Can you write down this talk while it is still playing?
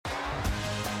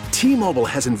T-Mobile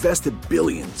has invested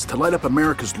billions to light up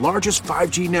America's largest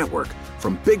 5G network,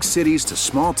 from big cities to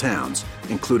small towns,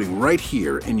 including right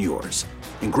here in yours.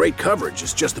 And great coverage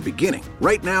is just the beginning.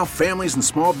 Right now, families and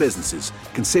small businesses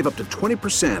can save up to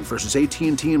 20% versus AT&T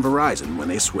and Verizon when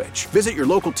they switch. Visit your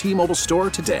local T-Mobile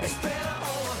store today.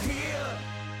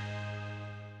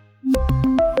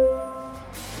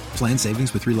 Plan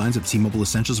savings with 3 lines of T-Mobile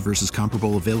Essentials versus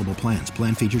comparable available plans.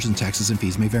 Plan features and taxes and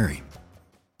fees may vary.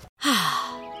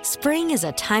 Spring is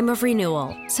a time of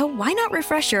renewal, so why not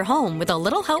refresh your home with a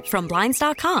little help from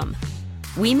Blinds.com?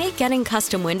 We make getting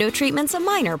custom window treatments a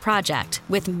minor project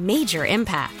with major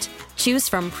impact. Choose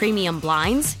from premium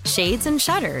blinds, shades, and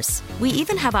shutters. We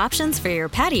even have options for your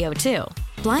patio, too.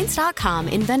 Blinds.com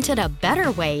invented a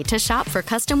better way to shop for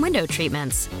custom window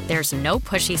treatments. There's no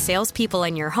pushy salespeople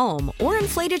in your home or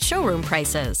inflated showroom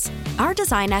prices. Our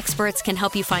design experts can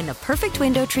help you find the perfect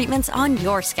window treatments on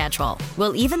your schedule.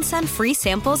 We'll even send free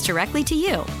samples directly to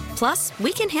you. Plus,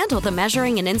 we can handle the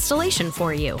measuring and installation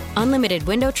for you. Unlimited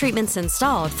window treatments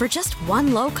installed for just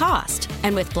one low cost.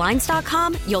 And with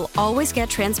Blinds.com, you'll always get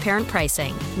transparent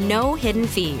pricing. No hidden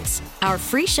fees. Our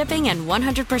free shipping and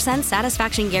 100%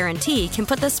 satisfaction guarantee can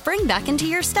put the spring back into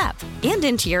your step and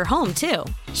into your home, too.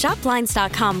 Shop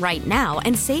Blinds.com right now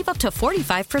and save up to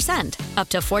 45%. Up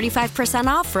to 45%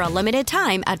 off for a limited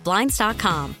time at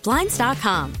Blinds.com.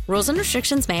 Blinds.com. Rules and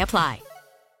restrictions may apply.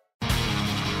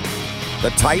 The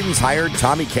Titans hired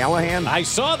Tommy Callahan. I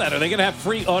saw that. Are they going to have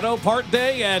free auto part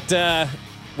day at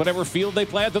whatever field they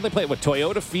play at? Don't they play? What,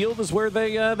 Toyota Field is where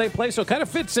they play? So it kind of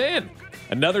fits in.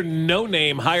 Another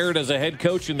no-name hired as a head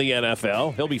coach in the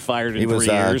NFL. He'll be fired in 3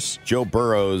 years. Joe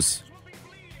Burrow's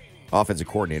offensive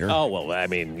coordinator. Oh, well, I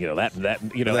mean,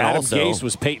 Adam also, Gase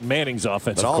was Peyton Manning's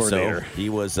offensive coordinator. He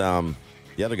was the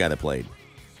other guy that played.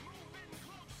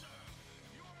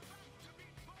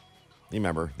 You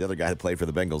remember the other guy that played for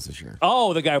the Bengals this year?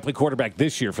 Oh, the guy who played quarterback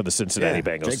this year for the Cincinnati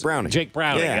Bengals. Jake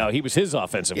Browning. Yeah. Oh, he was his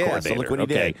offensive coordinator. So look what he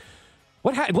did.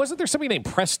 Wasn't there somebody named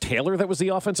Press Taylor that was the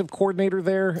offensive coordinator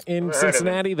there in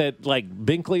Cincinnati that, like,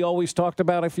 Binkley always talked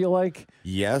about, I feel like?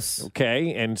 Yes.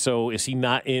 Okay, and so is he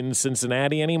not in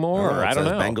Cincinnati anymore? I don't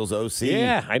know. Bengals OC.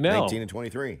 Yeah, I know. 19 and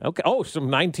 23. Okay. Oh, some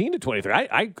 19 to 23.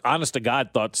 I honest to God,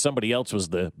 thought somebody else was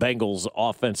the Bengals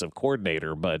offensive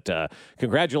coordinator, but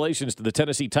congratulations to the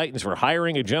Tennessee Titans for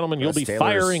hiring a gentleman you'll be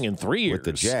firing in 3 years. With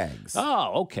the Jags.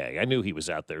 Oh, okay. I knew he was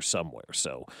out there somewhere.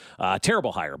 So,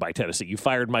 terrible hire by Tennessee. You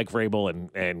fired Mike Vrabel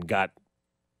and got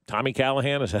Tommy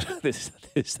Callahan. Is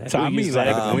that Tommy's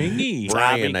like Wingy?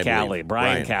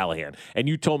 Brian Callahan. And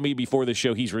you told me before the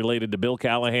show he's related to Bill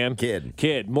Callahan.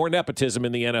 Kid. More nepotism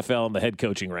in the NFL and the head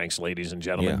coaching ranks, ladies and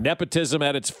gentlemen. Yeah. Nepotism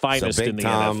at its finest so Big in the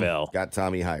Tom NFL. Got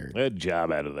Tommy hired. Good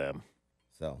job out of them.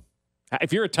 So,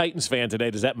 if you're a Titans fan today,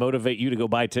 does that motivate you to go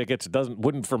buy tickets? It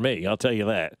wouldn't for me. I'll tell you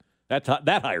that.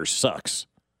 That hire sucks.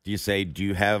 Do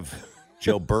you have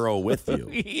Joe Burrow with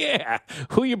you? Yeah.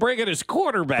 Who you bringing as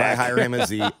quarterback? If I hire him as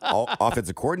the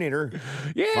offensive coordinator.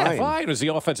 Yeah, fine. As the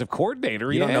offensive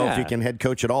coordinator, You don't know if he can head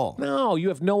coach at all. No, you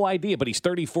have no idea. But he's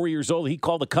 34 years old. He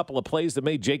called a couple of plays that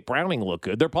made Jake Browning look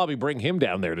good. They'll probably bring him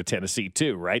down there to Tennessee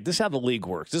too, right? This is how the league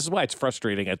works. This is why it's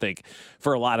frustrating, I think,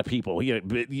 for a lot of people.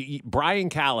 Brian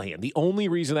Callahan, the only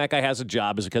reason that guy has a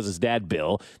job is because his dad,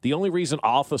 Bill. The only reason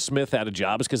Arthur Smith had a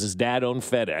job is because his dad owned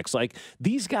FedEx. Like,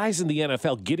 these guys in the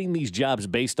NFL getting these jobs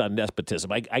based on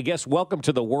nepotism. I guess welcome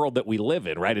to the world that we live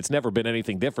in, right? It's never been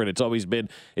anything different. It's always been,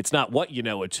 it's not what you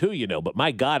know, it's who you know. But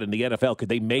my God, in the NFL, could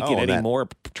they make it any more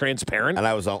transparent? And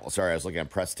I was looking at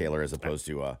Press Taylor as opposed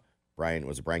to Brian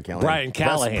Callahan? Brian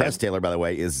Callahan. Press Taylor, by the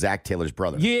way, is Zach Taylor's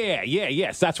brother.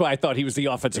 Yes. That's why I thought he was the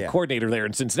offensive coordinator there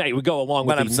in Cincinnati. We go along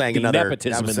with the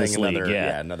nepotism in this league.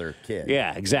 Another kid.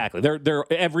 Yeah, exactly. They're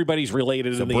everybody's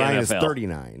related in the Brian NFL. Is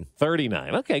 39.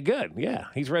 39. Okay, good. Yeah,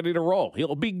 he's ready to roll.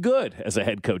 He'll be good as a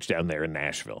head coach down there in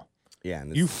Nashville. Yeah,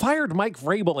 you fired Mike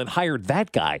Vrabel and hired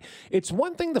that guy. It's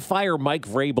one thing to fire Mike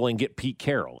Vrabel and get Pete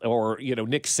Carroll or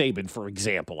Nick Saban, for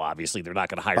example. Obviously, they're not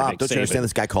going to hire Nick Saban. Don't you understand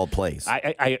this guy called plays?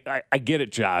 I get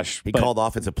it, Josh. He called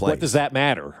offensive plays. What does that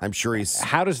matter? I'm sure he's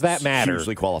How does that matter?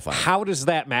 Hugely qualified. How does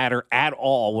that matter at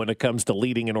all when it comes to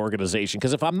leading an organization?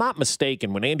 Because if I'm not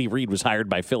mistaken, when Andy Reid was hired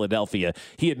by Philadelphia,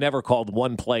 he had never called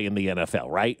one play in the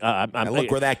NFL, right? Look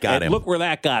where that got him. Look where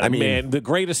that got him, man. The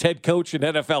greatest head coach in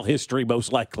NFL history,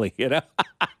 most likely,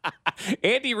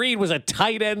 Andy Reid was a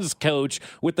tight ends coach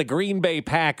with the Green Bay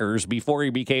Packers before he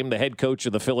became the head coach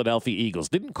of the Philadelphia Eagles.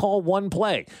 Didn't call one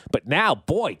play. But now,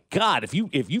 boy, God, if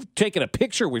you've taken a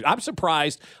picture with, I'm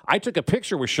surprised. I took a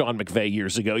picture with Sean McVay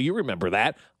years ago. You remember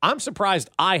that. I'm surprised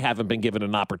I haven't been given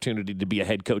an opportunity to be a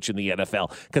head coach in the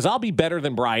NFL because I'll be better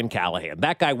than Brian Callahan.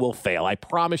 That guy will fail. I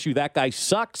promise you that guy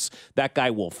sucks. That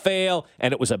guy will fail.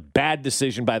 And it was a bad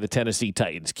decision by the Tennessee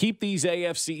Titans. Keep these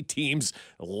AFC teams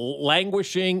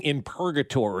languishing in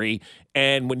purgatory.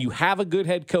 And when you have a good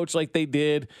head coach like they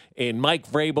did in Mike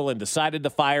Vrabel and decided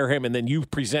to fire him, and then you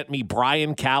present me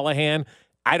Brian Callahan,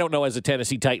 I don't know as a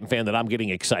Tennessee Titan fan that I'm getting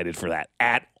excited for that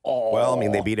at all. Well, I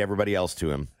mean, they beat everybody else to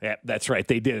him. Yeah, that's right.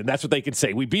 They did. And that's what they can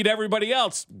say. We beat everybody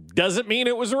else. Doesn't mean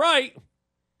it was right.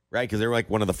 Right, because they're like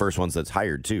one of the first ones that's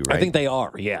hired too, right? I think they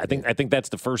are. Yeah, I think that's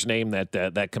the first name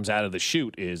that comes out of the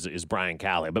chute is Brian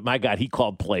Callahan. But my God, he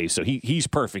called plays, so he's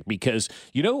perfect because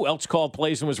you know who else called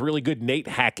plays and was really good? Nate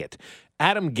Hackett.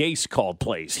 Adam Gase called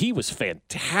plays. He was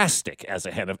fantastic as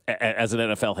an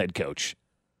NFL head coach.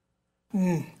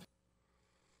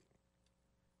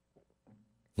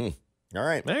 All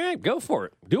right, go for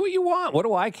it. Do what you want. What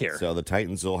do I care? So the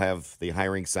Titans will have the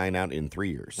hiring sign out in 3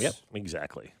 years. Yep,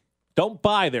 exactly. Don't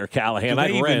buy there, Callahan. Do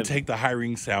they even take the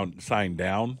hiring sign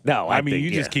down? No, I mean,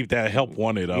 you just keep that help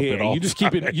wanted up at all. You just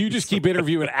keep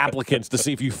interviewing applicants to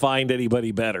see if you find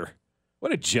anybody better.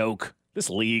 What a joke! This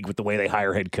league with the way they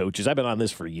hire head coaches. I've been on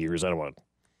this for years. I don't want to.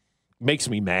 Makes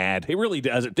me mad. It really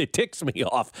does. It ticks me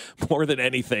off more than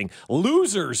anything.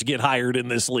 Losers get hired in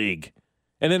this league.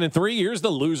 And then in 3 years,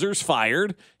 the loser's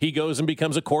fired. He goes and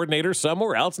becomes a coordinator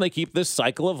somewhere else, and they keep this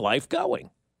cycle of life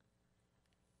going.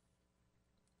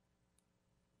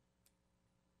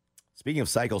 Speaking of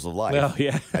cycles of life, well,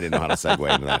 yeah. I didn't know how to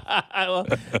segue into that. Well,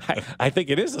 I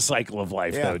think it is a cycle of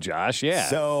life, though, Josh. Yeah.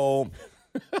 So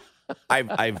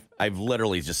I've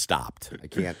literally just stopped. I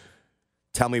can't.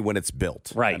 Tell me when it's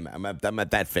built. Right. I'm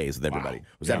at that phase with everybody. Wow.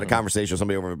 I was having a conversation with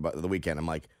somebody over the weekend. I'm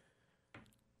like,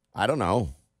 I don't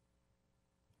know.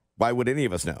 Why would any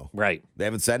of us know? Right. They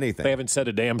haven't said anything. They haven't said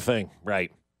a damn thing.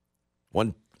 Right.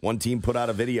 One team put out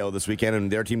a video this weekend,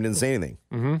 and their team didn't say anything.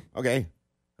 Mm-hmm. Okay.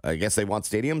 I guess they want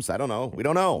stadiums. I don't know. We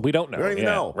don't know. We don't know. We don't even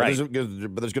know. Right.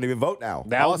 But there's going to be a vote now.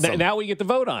 Now, now we get to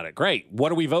vote on it. Great.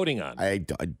 What are we voting on? I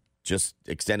just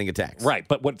extending a tax. Right.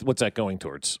 But what's that going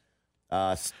towards?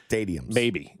 Stadiums.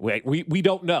 Maybe. We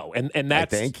don't know. And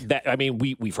that's, I think. That, I mean,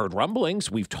 we've heard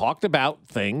rumblings. We've talked about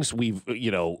things. We've,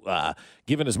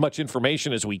 given as much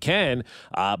information as we can.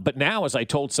 But now, as I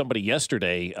told somebody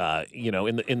yesterday,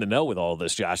 in the know with all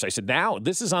this, Josh, I said, now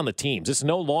this is on the teams. It's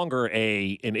no longer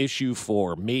an issue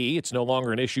for me. It's no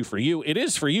longer an issue for you. It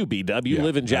is for you, BDub. You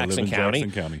live in Jackson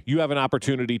County. You have an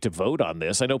opportunity to vote on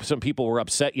this. I know some people were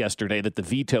upset yesterday that the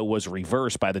veto was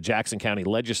reversed by the Jackson County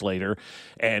legislature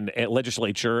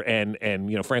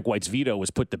and Frank White's veto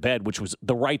was put to bed, which was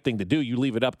the right thing to do. You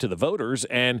leave it up to the voters.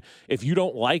 And if you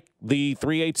don't like the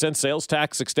 3/8 cent sales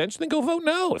tax extension, then go vote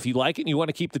no. If you like it and you want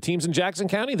to keep the teams in Jackson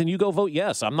County, then you go vote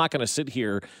yes. I'm not going to sit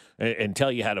here and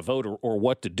tell you how to vote or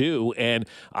what to do. And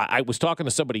I was talking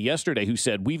to somebody yesterday who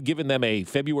said we've given them a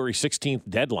February 16th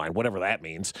deadline, whatever that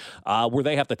means, where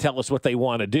they have to tell us what they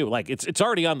want to do. Like it's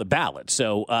already on the ballot.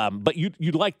 So, but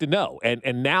you'd like to know.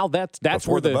 And now that's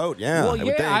before where the vote. Yeah.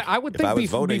 Well, I would think if I was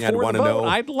voting, I'd want to know.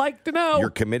 I'd like to know. You're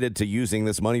committed to using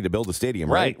this money to build a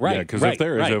stadium, right? Right. Yeah, because if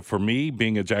there is, for me,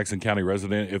 being a Jackson County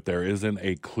resident, if there isn't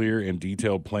a clear and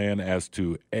detailed plan as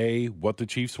to A, what the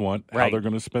Chiefs want, how they're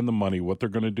going to spend the money, what they're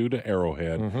going to do to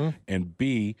Arrowhead, and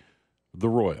B, the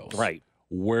Royals. Right.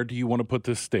 Where do you want to put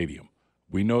this stadium?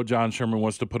 We know John Sherman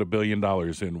wants to put $1 billion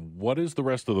in. What is the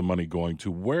rest of the money going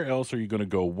to? Where else are you going to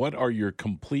go? What are your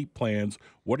complete plans?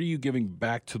 What are you giving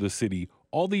back to the city?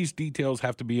 All these details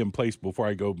have to be in place before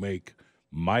I go make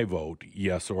my vote,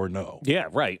 yes or no. Yeah,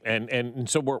 right. And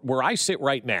so where I sit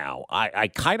right now, I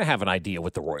kind of have an idea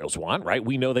what the Royals want, right?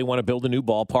 We know they want to build a new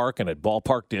ballpark and a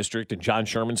ballpark district, and John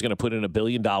Sherman's going to put in $1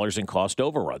 billion in cost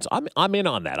overruns. I'm in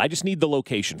on that. I just need the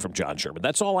location from John Sherman.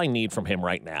 That's all I need from him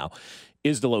right now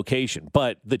is the location.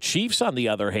 But the Chiefs, on the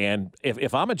other hand,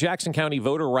 if I'm a Jackson County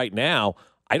voter right now,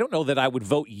 I don't know that I would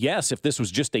vote yes if this was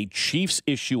just a Chiefs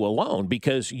issue alone,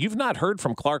 because you've not heard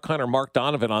from Clark Hunt or Mark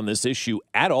Donovan on this issue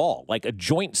at all. Like a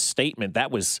joint statement,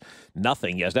 that was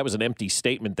nothing. Yes, that was an empty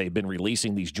statement. They've been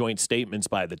releasing these joint statements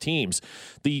by the teams.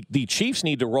 The Chiefs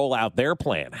need to roll out their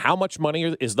plan. How much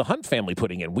money is the Hunt family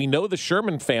putting in? We know the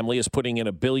Sherman family is putting in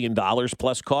 $1 billion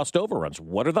plus cost overruns.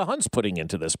 What are the Hunts putting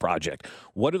into this project?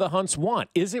 What do the Hunts want?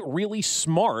 Is it really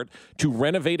smart to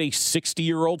renovate a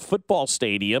 60-year-old football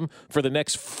stadium for the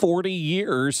next 40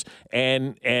 years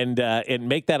and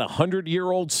make that a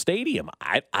 100-year-old stadium.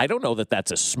 I don't know that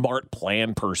that's a smart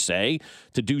plan per se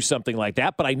to do something like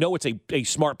that, but I know it's a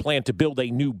smart plan to build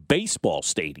a new baseball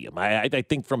stadium. I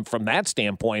think from that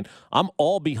standpoint, I'm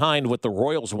all behind what the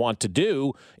Royals want to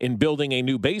do in building a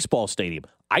new baseball stadium.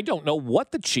 I don't know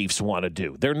what the Chiefs want to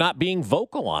do. They're not being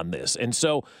vocal on this. And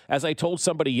so, as I told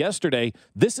somebody yesterday,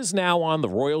 this is now on the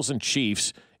Royals and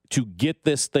Chiefs to get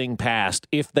this thing passed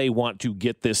if they want to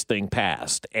get this thing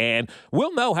passed. And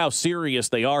we'll know how serious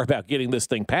they are about getting this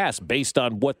thing passed based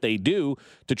on what they do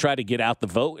to try to get out the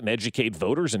vote and educate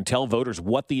voters and tell voters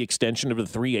what the extension of the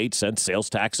 3.8 sales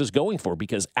tax is going for.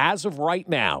 Because as of right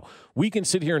now, we can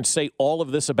sit here and say all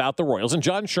of this about the Royals. And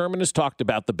John Sherman has talked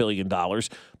about the $1 billion,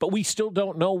 but we still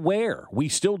don't know where. We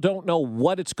still don't know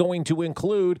what it's going to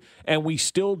include, and we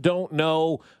still don't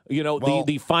know,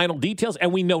 the final details,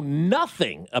 and we know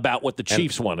nothing about what the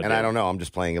Chiefs want to do. And I don't know. I'm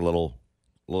just playing a little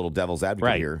devil's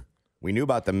advocate here. We knew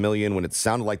about the $1 million when it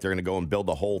sounded like they're going to go and build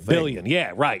the whole thing. $1 billion,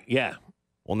 yeah, right, yeah.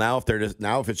 Well, now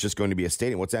if it's just going to be a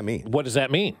stadium, what's that mean? What does that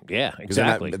mean? Yeah,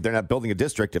 exactly. They're not building a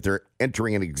district if they're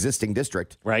entering an existing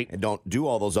district, right? And don't do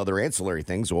all those other ancillary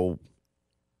things. Well,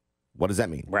 what does that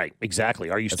mean? Right,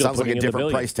 exactly. Are you It still sounds like putting a in the different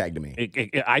billion? price tag to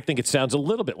me. I think it sounds a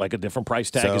little bit like a different price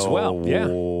tag as well. Yeah.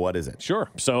 What is it? Sure.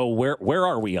 So where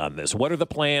are we on this? What are the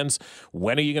plans?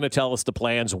 When are you going to tell us the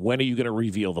plans? When are you going to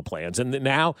reveal the plans? And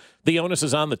now the onus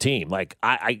is on the team. Like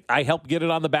I helped get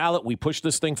it on the ballot. We pushed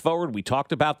this thing forward. We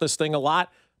talked about this thing a lot.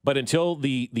 But until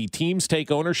the teams take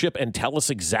ownership and tell us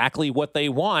exactly what they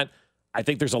want, I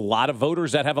think there's a lot of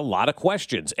voters that have a lot of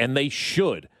questions, and they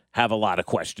should have a lot of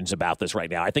questions about this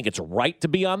right now. I think it's right to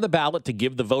be on the ballot to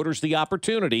give the voters the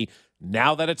opportunity.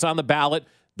 Now that it's on the ballot,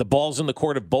 the ball's in the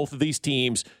court of both of these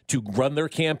teams to run their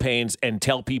campaigns and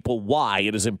tell people why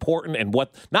it is important and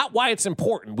not why it's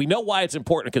important. We know why it's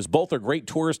important because both are great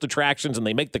tourist attractions and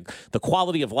they make the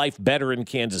quality of life better in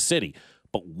Kansas City.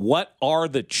 But what are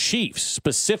the Chiefs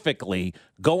specifically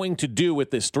going to do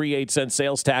with this 3.8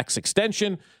 sales tax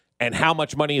extension, and how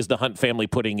much money is the Hunt family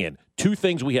putting in? Two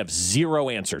things we have zero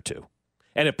answer to.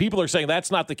 And if people are saying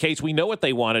that's not the case, we know what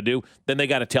they want to do, then they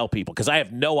got to tell people, because I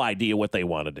have no idea what they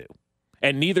want to do.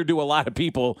 And neither do a lot of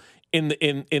people in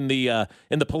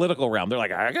the political realm. They're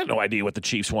like, I got no idea what the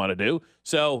Chiefs want to do.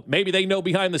 So maybe they know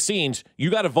behind the scenes. You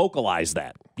got to vocalize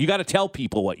that. You got to tell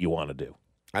people what you want to do.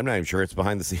 I'm not even sure it's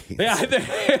behind the scenes.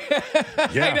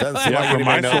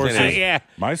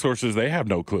 My sources, they have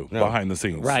no clue behind the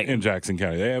scenes in Jackson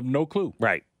County. They have no clue.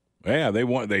 Right. Yeah,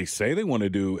 they say they want to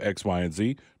do X, Y, and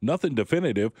Z. Nothing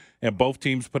definitive. And both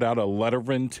teams put out a letter of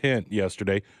intent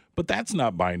yesterday, but that's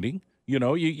not binding.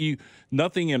 You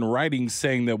nothing in writing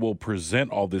saying that we'll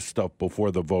present all this stuff before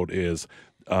the vote is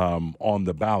on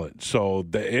the ballot. So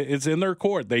it's in their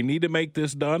court. They need to make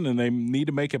this done, and they need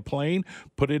to make it plain,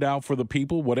 put it out for the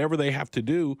people, whatever they have to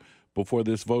do before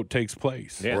this vote takes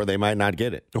place. Yeah. Or they might not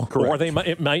get it. Correct. Or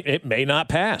it may not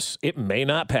pass. It may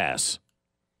not pass.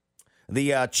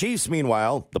 The Chiefs,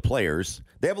 meanwhile, the players,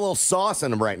 they have a little sauce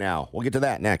in them right now. We'll get to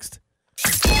that next.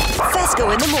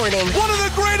 Fesco in the morning. One of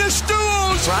the greatest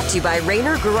duos. Brought to you by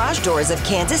Rainer Garage Doors of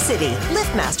Kansas City.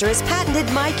 LiftMaster has patented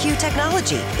MyQ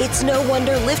technology. It's no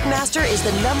wonder LiftMaster is the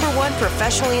 #1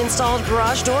 professionally installed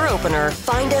garage door opener.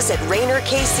 Find us at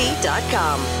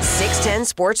RainerKC.com. 610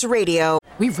 Sports Radio.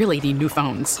 We really need new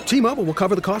phones. T-Mobile will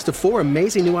cover the cost of 4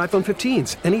 amazing new iPhone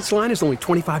 15s, and each line is only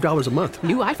 $25 a month.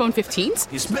 New iPhone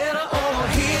 15s? It's better over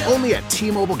here. Only at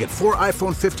T-Mobile, get 4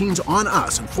 iPhone 15s on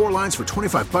us and 4 lines for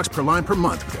 $25 per line per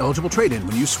month with eligible trade-in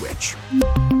when you switch.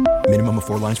 Minimum of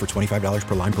 4 lines for $25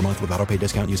 per line per month with autopay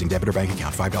discount using debit or bank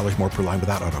account. $5 more per line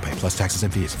without autopay, plus taxes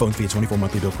and fees. Phone fee at 24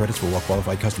 monthly bill credits for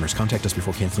well-qualified customers. Contact us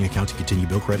before canceling account to continue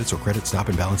bill credits or credit stop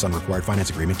and balance on required finance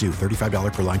agreement due.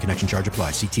 $35 per line connection charge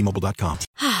applies. See T-Mobile.com.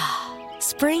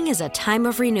 Spring is a time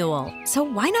of renewal, so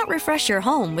why not refresh your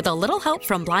home with a little help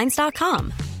from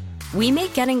Blinds.com? We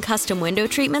make getting custom window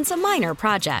treatments a minor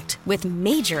project with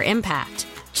major impact.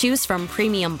 Choose from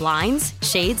premium blinds,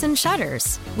 shades, and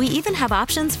shutters. We even have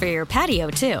options for your patio,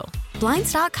 too.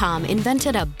 Blinds.com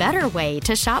invented a better way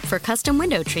to shop for custom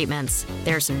window treatments.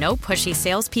 There's no pushy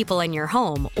salespeople in your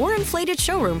home or inflated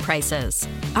showroom prices.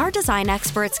 Our design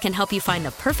experts can help you find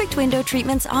the perfect window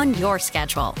treatments on your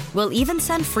schedule. We'll even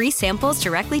send free samples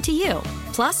directly to you.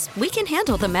 Plus, we can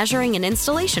handle the measuring and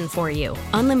installation for you.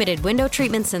 Unlimited window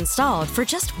treatments installed for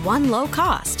just one low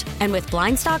cost. And with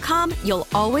Blinds.com, you'll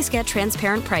always get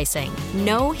transparent pricing.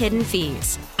 No hidden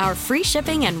fees. Our free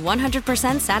shipping and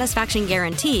 100% satisfaction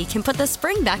guarantee can put put the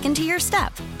spring back into your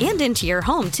step and into your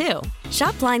home, too.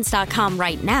 Shop Blinds.com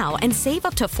right now and save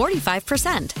up to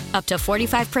 45%. Up to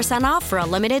 45% off for a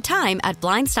limited time at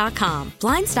Blinds.com.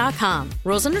 Blinds.com.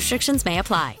 Rules and restrictions may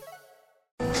apply.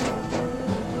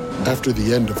 After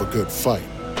the end of a good fight,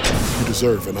 you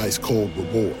deserve an ice-cold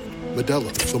reward. Modelo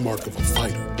is the mark of a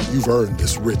fighter. You've earned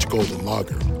this rich golden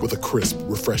lager with a crisp,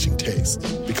 refreshing taste.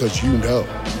 Because you know,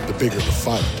 the bigger the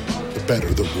fight, the better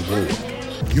the reward.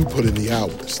 You put in the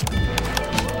hours,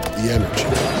 the energy,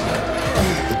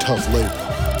 the tough labor.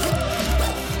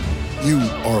 You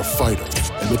are a fighter,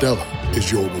 and Modelo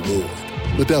is your reward.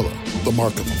 Modelo, the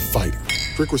mark of a fighter.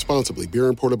 Drink responsibly. Beer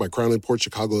imported by Crown Imports,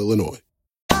 Chicago, Illinois.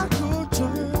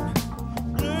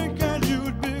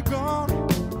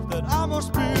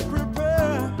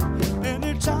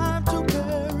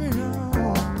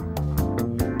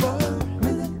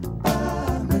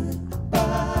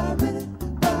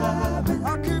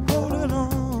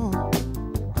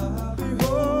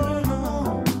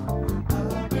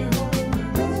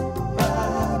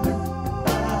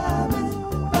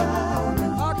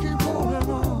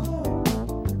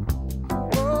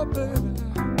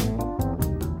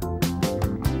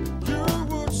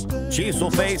 Chiefs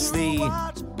will face the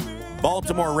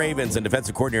Baltimore Ravens and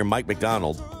defensive coordinator Mike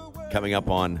McDonald coming up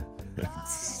on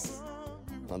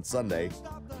Sunday,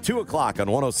 2 o'clock on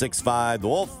 106.5 The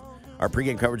Wolf. Our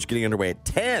pregame coverage getting underway at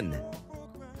 10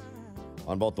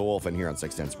 on both The Wolf and here on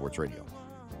 610 Sports Radio.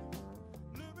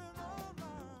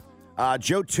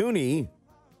 Joe Thuney,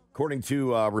 according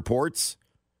to reports,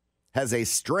 has a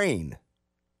strain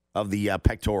of the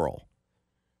pectoral,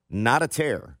 not a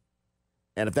tear.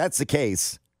 And if that's the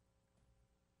case,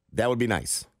 that would be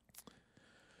nice.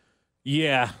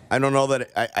 Yeah. I don't know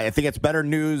that I think it's better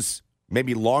news,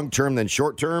 maybe long-term than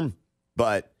short-term,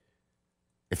 but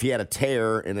if he had a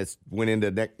tear and it went into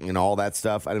neck and all that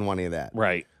stuff, I didn't want any of that.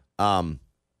 Right.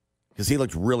 Because he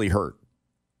looked really hurt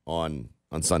on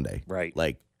Sunday. Right.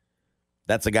 Like,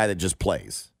 that's a guy that just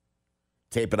plays.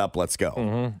 Tape it up, let's go.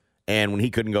 Mm-hmm. And when he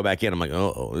couldn't go back in, I'm like,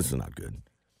 oh, this is not good.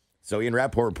 So Ian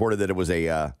Rappaport reported that it was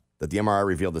that the MRI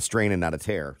revealed a strain and not a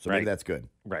tear. So maybe that's good.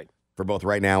 Right. For both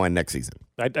right now and next season.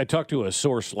 I talked to a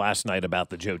source last night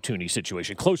about the Joe Thuney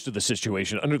situation, close to the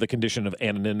situation, under the condition of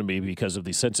anonymity because of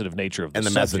the sensitive nature of the subject.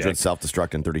 And the message would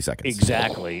self-destruct in 30 seconds.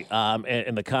 Exactly.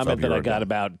 And the comment that I got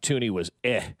about Thuney was,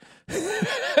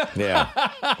 Yeah.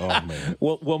 Oh, man.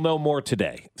 We'll know more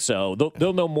today. So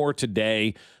they'll know more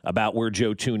today about where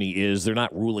Joe Thuney is. They're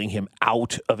not ruling him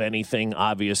out of anything,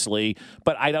 obviously.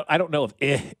 But I don't know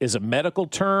if is a medical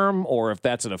term or if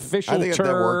that's an official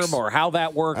term or how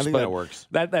that works. I think that works.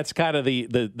 That's kind of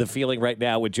the feeling right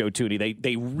now with Joe Thuney.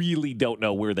 They really don't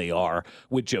know where they are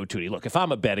with Joe Thuney. Look, if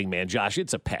I'm a betting man, Josh,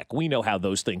 it's a peck. We know how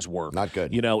those things work. Not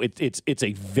good. You know, it's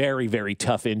a very, very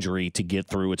tough injury to get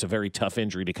through. It's a very tough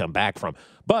injury to come back from.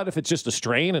 But if it's just a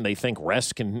strain and they think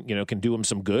rest can do him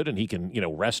some good and he can,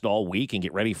 rest all week and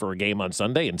get ready for a game on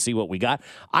Sunday and see what we got,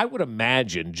 I would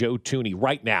imagine Joe Thuney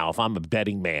right now, if I'm a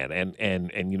betting man,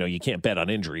 and you can't bet on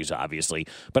injuries, obviously,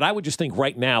 but I would just think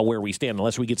right now where we stand,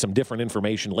 unless we get some different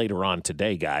information later on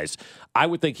today, guys, I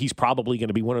would think he's probably going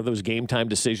to be one of those game time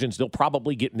decisions. They'll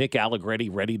probably get Nick Allegretti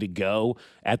ready to go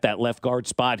at that left guard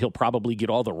spot. He'll probably get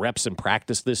all the reps in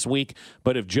practice this week.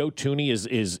 But if Joe Thuney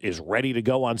is ready to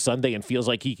go on Sunday and feels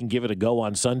like he can give it a go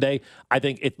on Sunday, I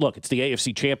think it's the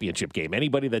AFC Championship game.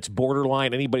 Anybody that's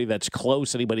borderline, anybody that's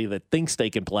close, anybody that thinks they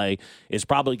can play is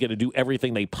probably going to do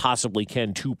everything they possibly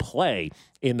can to play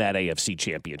in that AFC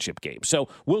Championship game. So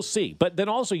we'll see. But then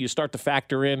also you start to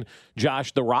factor in,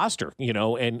 Josh, the roster,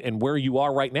 and where you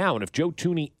are right now. And if Joe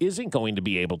Thuney isn't going to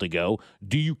be able to go,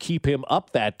 do you keep him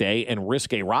up that day and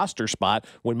risk a roster spot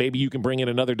when maybe you can bring in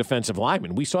another defensive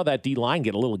lineman? We saw that D-line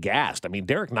get a little gassed. I mean,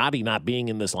 Derek Nottie not being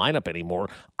in this lineup anymore,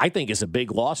 I think is a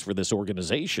big loss for this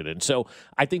organization. And so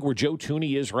I think where Joe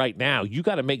Thuney is right now, you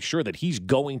got to make sure that he's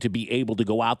going to be able to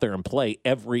go out there and play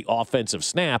every offensive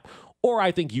snap. Or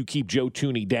I think you keep Joe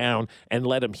Thuney down and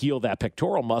let him heal that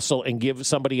pectoral muscle and give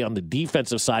somebody on the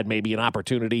defensive side maybe an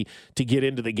opportunity to get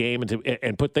into the game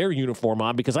and put their uniform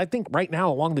on. Because I think right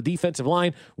now along the defensive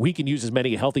line, we can use as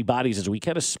many healthy bodies as we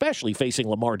can, especially facing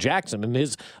Lamar Jackson and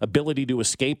his ability to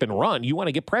escape and run. You want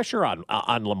to get pressure on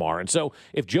Lamar. And so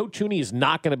if Joe Thuney is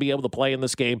not going to be able to play in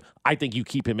this game, I think you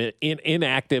keep him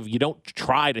inactive. You don't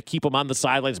try to keep him on the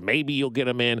sidelines. Maybe you'll get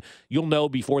him in. You'll know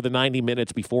before the 90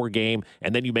 minutes before game,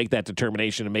 and then you make that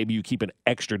determination, and maybe you keep an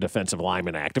extra defensive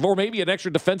lineman active, or maybe an extra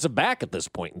defensive back at this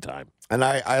point in time. And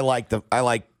I like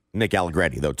Nick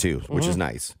Allegretti though too, which is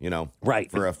nice, right,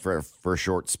 for a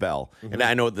short spell. Mm-hmm. And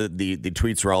I know the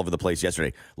tweets were all over the place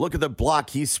yesterday. Look at the block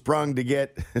he sprung to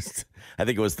get. I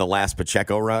think it was the last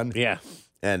Pacheco run. Yeah.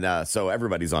 And so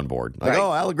everybody's on board. Like, Right.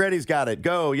 oh, Allegretti's got it.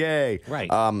 Go, yay. Right.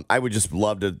 I would just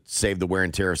love to save the wear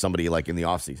and tear of somebody like in the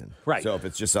offseason. Right. So if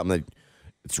it's just something that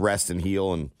it's rest and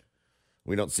heal and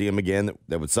we don't see him again,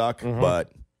 that would suck.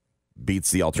 But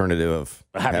beats the alternative of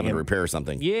having to repair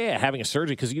something. Yeah, having a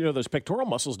surgery, because those pectoral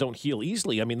muscles don't heal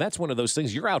easily. I mean, that's one of those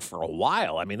things, you're out for a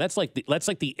while. I mean, that's like the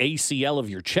ACL of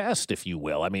your chest, if you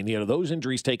will. I mean, those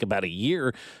injuries take about a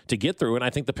year to get through, and I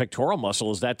think the pectoral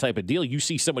muscle is that type of deal. You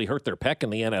see somebody hurt their pec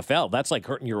in the NFL, that's like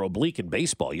hurting your oblique in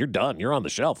baseball. You're done. You're on the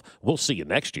shelf. We'll see you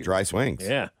next year. Dry swings.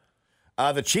 Yeah.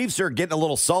 The Chiefs are getting a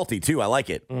little salty, too. I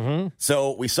like it.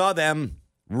 So we saw them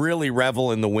really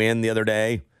revel in the win the other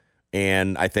day,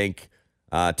 and I think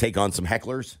take on some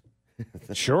hecklers.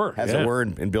 Sure. As it were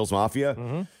in Bill's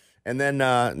Mafia. And then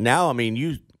now, I mean,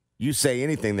 you say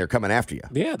anything, they're coming after you.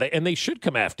 Yeah, they should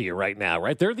come after you right now,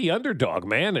 right? They're the underdog,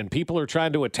 man, and people are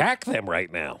trying to attack them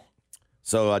right now.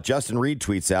 So Justin Reed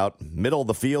tweets out, middle of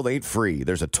the field ain't free.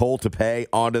 There's a toll to pay,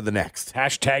 on to the next.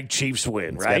 Hashtag Chiefs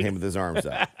win, It's right? got him with his arms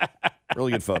up.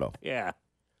 Really good photo. Yeah.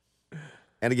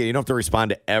 And again, you don't have to respond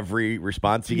to every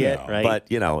response you get, right. But,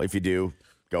 if you do,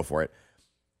 go for it.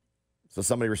 So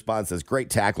somebody responds, says, great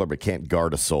tackler, but can't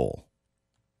guard a soul.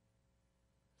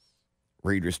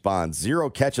 Reed responds, 0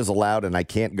 catches allowed, and I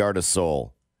can't guard a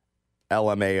soul.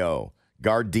 LMAO.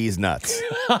 Guard D's nuts.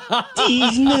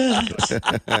 D's nuts.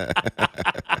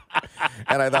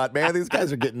 And I thought, man, these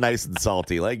guys are getting nice and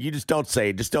salty. Like, you just don't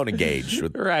engage.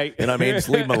 With, right. You know what I mean? Just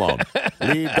leave them alone.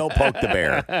 Don't poke the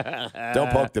bear.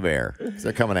 Don't poke the bear. 'Cause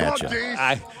they're coming at you.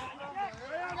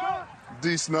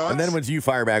 D's nuts. And then when you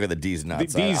fire back with the D's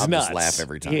nuts, I'll just laugh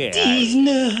every time. Yeah. D's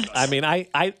nuts. I mean, I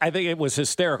think it was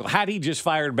hysterical. Had he just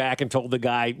fired back and told the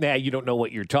guy, nah, you don't know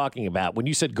what you're talking about. When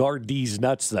you said guard D's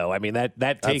nuts, though, I mean, that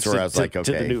takes where I it was to, like, to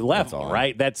the okay, new that's level, all.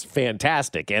 right? That's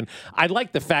fantastic. And I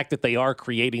like the fact that they are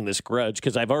creating this grudge,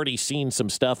 because I've already seen some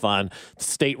stuff on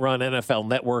state-run NFL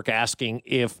Network asking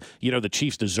if, the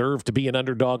Chiefs deserve to be an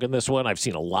underdog in this one. I've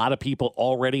seen a lot of people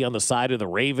already on the side of the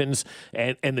Ravens,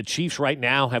 and the Chiefs right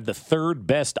now have the third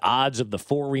best odds of the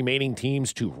 4 remaining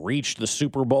teams to reach the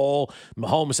Super Bowl.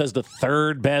 Mahomes has the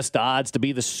third best odds to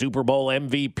be the Super Bowl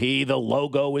MVP. The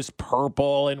logo is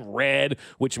purple and red,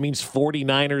 which means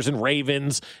 49ers and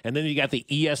Ravens. And then you got the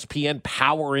ESPN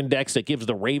Power Index that gives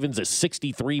the Ravens a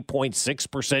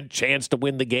 63.6% chance to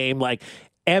win the game. Like,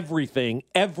 everything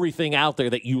out there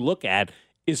that you look at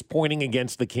is pointing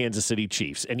against the Kansas City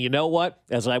Chiefs. And you know what?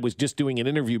 As I was just doing an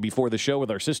interview before the show with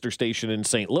our sister station in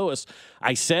St. Louis,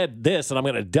 I said this, and I'm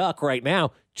going to duck right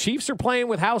now. Chiefs are playing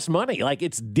with house money. Like,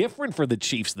 it's different for the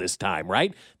Chiefs this time,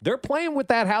 right? They're playing with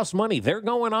that house money. They're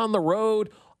going on the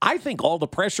road. I think all the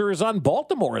pressure is on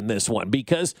Baltimore in this one,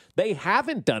 because they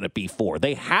haven't done it before.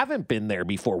 They haven't been there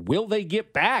before. Will they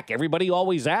get back? Everybody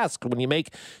always asks when you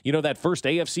make, that first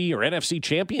AFC or NFC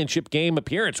championship game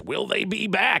appearance, will they be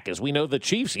back? As we know, the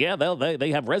Chiefs,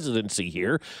 they have residency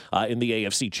here in the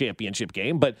AFC championship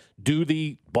game, but do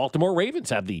the Baltimore Ravens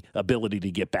have the ability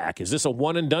to get back? Is this a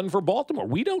one and done for Baltimore?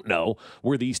 We don't know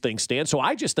where these things stand. So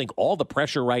I just think all the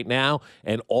pressure right now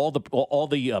and all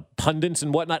the pundits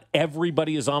and whatnot,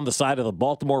 everybody is on the side of the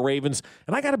Baltimore Ravens.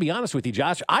 And I got to be honest with you,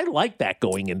 Josh, I like that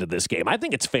going into this game. I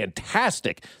think it's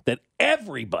fantastic that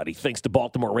everybody thinks the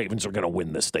Baltimore Ravens are going to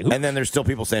win this thing. And then there's still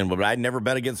people saying, well, I'd never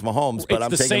bet against Mahomes, but It's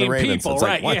I'm the taking same the Ravens. people, It's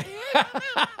right? like,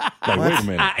 Like, wait a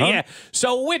minute. Huh? Yeah.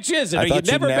 So which is it? I Are you thought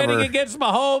you'd never betting never- against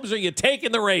Mahomes, or are you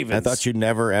taking the Ravens? I thought you'd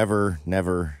never.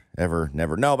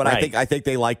 No, but Right. I think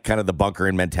they like kind of the bunker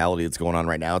in mentality that's going on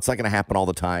right now. It's not going to happen all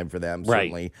the time for them.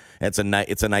 Right. Certainly,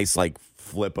 it's a nice like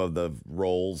flip of the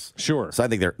roles. Sure. So I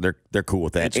think they're cool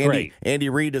with that. It's great. Andy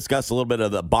Reid discussed a little bit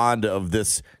of the bond of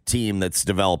this team that's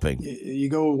developing. You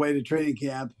go away to training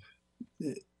camp,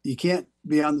 you can't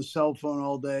be on the cell phone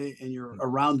all day, and you're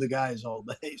around the guys all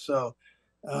day. So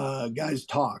guys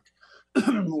talk,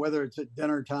 whether it's at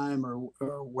dinner time or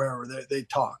wherever, they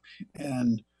talk.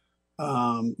 And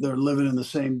they're living in the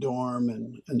same dorm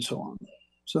and so on.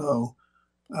 So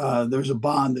there's a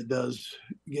bond that does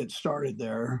get started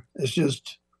there. It's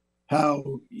just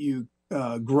how you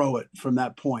grow it from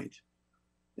that point.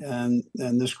 And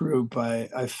this group,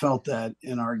 I felt that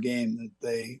in our game,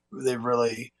 that they've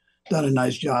really done a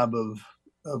nice job of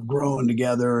growing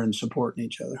together and supporting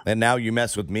each other. And now you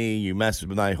mess with me, you mess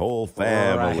with my whole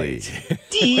family.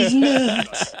 These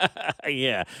nuts.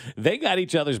 Yeah, they got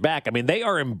each other's back. I mean, they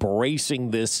are embracing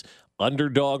this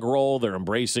underdog role. They're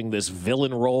embracing this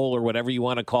villain role or whatever you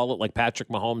want to call it, like Patrick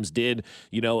Mahomes did,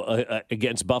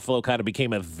 against Buffalo, kind of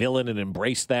became a villain and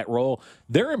embraced that role.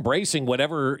 They're embracing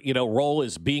whatever, role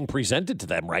is being presented to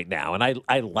them right now. And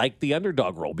I like the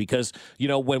underdog role because,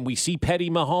 when we see petty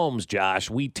Mahomes, Josh,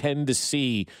 we tend to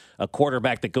see a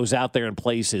quarterback that goes out there and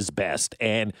plays his best.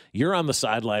 And you're on the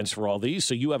sidelines for all these,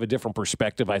 so you have a different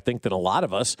perspective, I think, than a lot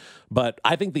of us. But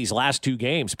I think these last 2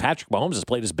 games, Patrick Mahomes has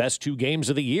played his best 2 games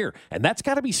of the year. And that's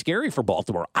got to be scary for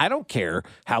Baltimore. I don't care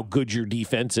how good your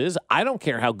defense is. I don't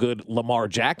care how good Lamar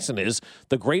Jackson is.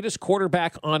 The greatest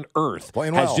quarterback on earth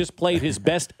has just played his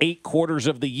best 8 quarters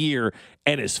of the year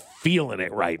and is feeling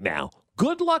it right now.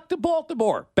 Good luck to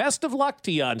Baltimore. Best of luck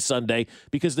to you on Sunday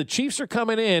because the Chiefs are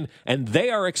coming in and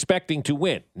they are expecting to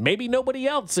win. Maybe nobody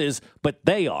else is, but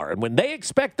they are. And when they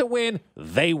expect to win,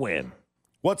 they win.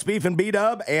 What's beef and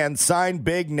BDub and sign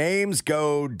big names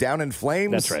go down in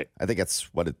flames? That's right. I think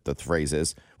that's what the phrase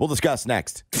is. We'll discuss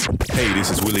next. Hey,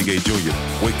 this is Willie Gay Jr.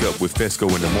 Wake up with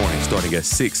Fesco in the morning starting at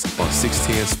 6 on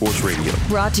 610 Sports Radio.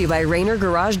 Brought to you by Rainer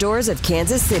Garage Doors of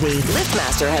Kansas City.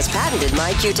 LiftMaster has patented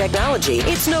MyQ technology.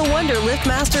 It's no wonder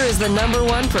LiftMaster is the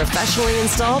 #1 professionally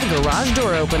installed garage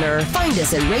door opener. Find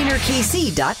us at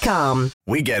RainerKC.com.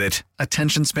 We get it.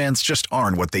 Attention spans just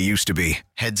aren't what they used to be.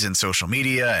 Heads in social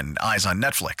media and eyes on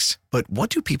Netflix. But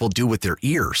what do people do with their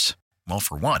ears? Well,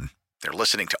 for one, they're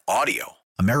listening to audio.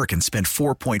 Americans spend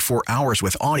 4.4 hours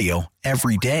with audio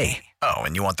every day. Oh,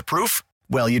 and you want the proof?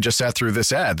 Well, you just sat through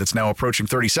this ad that's now approaching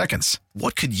 30 seconds.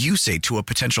 What could you say to a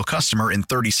potential customer in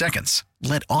 30 seconds?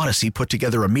 Let Odyssey put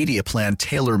together a media plan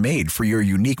tailor-made for your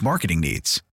unique marketing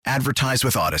needs. Advertise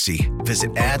with Odyssey.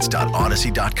 Visit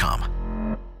ads.odyssey.com.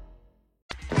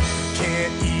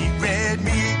 Can't eat red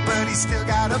meat, but he's still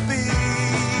got a beef.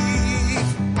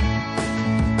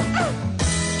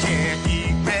 Can't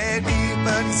eat red meat,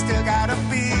 but he's still got a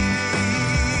beef.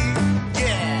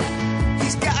 Yeah,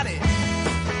 he's got it.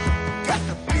 Got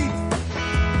the beef.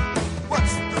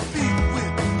 What's the beef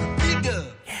with the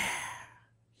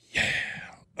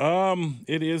BDub?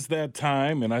 It is that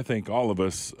time, and I think all of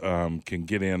us can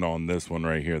get in on this one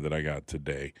right here that I got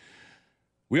today.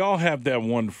 We all have that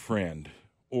one friend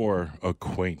or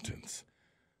acquaintance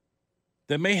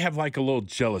that may have like a little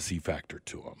jealousy factor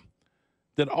to them,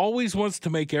 that always wants to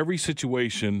make every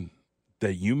situation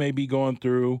that you may be going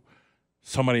through,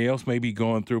 somebody else may be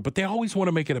going through, but they always want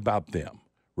to make it about them,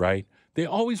 right? They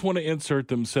always want to insert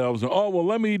themselves. Oh, well,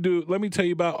 let me tell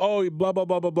you about, blah, blah,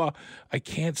 blah, blah, blah. I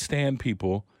can't stand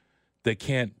people that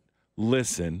can't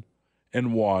listen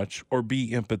and watch or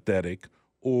be empathetic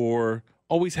or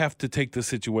always have to take the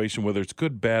situation, whether it's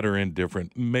good, bad, or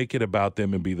indifferent, make it about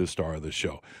them and be the star of the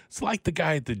show. It's like the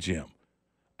guy at the gym.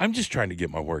 I'm just trying to get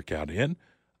my workout in.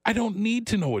 I don't need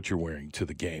to know what you're wearing to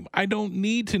the game. I don't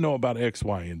need to know about X,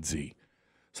 Y, and Z.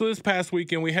 So this past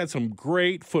weekend, we had some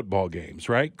great football games,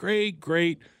 right? Great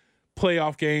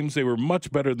playoff games. They were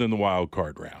much better than the wild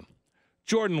card round.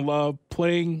 Jordan Love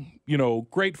playing,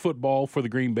 great football for the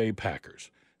Green Bay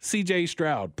Packers. C.J.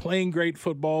 Stroud playing great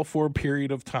football for a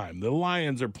period of time. The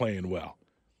Lions are playing well.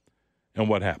 And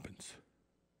what happens?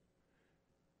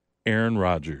 Aaron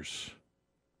Rodgers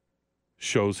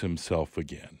shows himself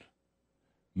again.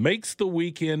 Makes the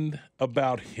weekend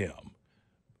about him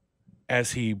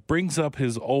as he brings up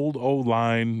his old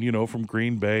O-line, from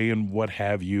Green Bay and what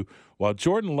have you, while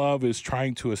Jordan Love is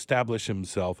trying to establish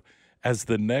himself as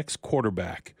the next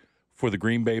quarterback for the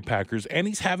Green Bay Packers, and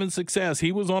he's having success.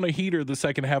 He was on a heater the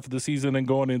second half of the season and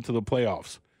going into the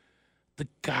playoffs. The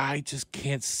guy just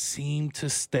can't seem to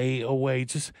stay away.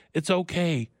 It's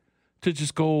okay to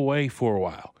just go away for a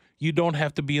while. You don't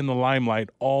have to be in the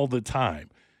limelight all the time.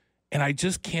 And I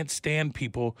just can't stand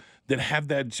people that have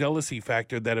that jealousy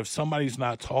factor that if somebody's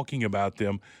not talking about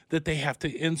them, that they have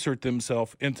to insert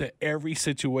themselves into every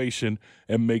situation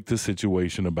and make the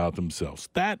situation about themselves.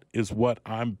 That is what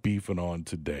I'm beefing on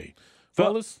today.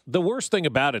 Fellas? Well, the worst thing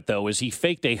about it, though, is he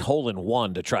faked a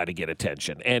hole-in-one to try to get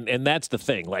attention. And that's the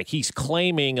thing. Like, he's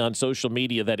claiming on social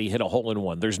media that he hit a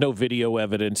hole-in-one. There's no video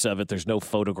evidence of it. There's no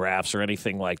photographs or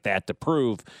anything like that to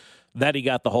prove that he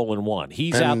got the hole-in-one.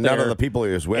 He's and out there. None of the people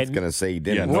he was with going to say he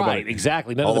didn't. Yeah, right,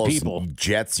 exactly. None all of the those people.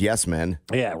 Jets, yes men.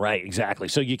 Yeah, right, exactly.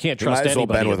 So you can't He trust might as well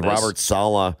anybody been with in this. Robert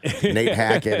Saleh, Nate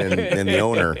Hackett, and the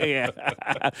owner. Yeah.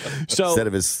 So instead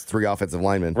of his 3 offensive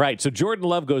linemen. Right. So Jordan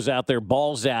Love goes out there,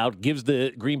 balls out, gives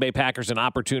the Green Bay Packers an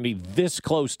opportunity this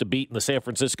close to beating the San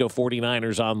Francisco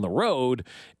 49ers on the road,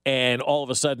 and all of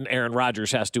a sudden Aaron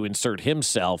Rodgers has to insert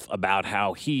himself about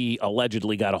how he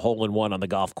allegedly got a hole-in-one on the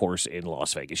golf course in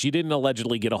Las Vegas. You didn't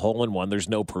allegedly get a hole-in-one. There's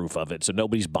no proof of it, so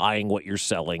nobody's buying what you're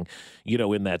selling,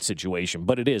 in that situation.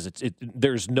 But it is.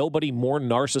 There's nobody more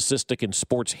narcissistic in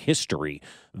sports history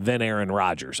than Aaron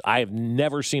Rodgers. I have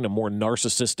never seen a more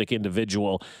narcissistic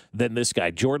individual than this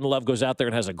guy. Jordan Love goes out there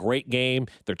and has a great game.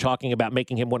 They're talking about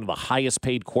making him one of the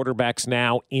highest-paid quarterbacks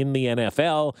now in the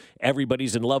NFL.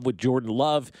 Everybody's in love with Jordan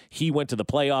Love. He went to the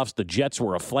playoffs. The Jets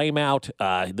were a flameout.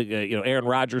 Aaron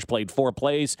Rodgers played 4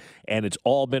 plays, and it's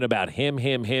all been about him,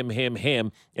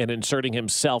 and inserting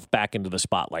himself back into the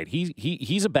spotlight.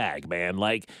 He's a bag, man.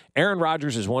 Like, Aaron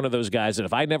Rodgers is one of those guys that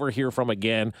if I never hear from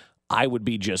again, I would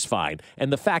be just fine.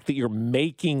 And the fact that you're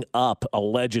making up,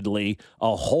 allegedly,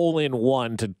 a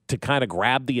hole-in-one to kind of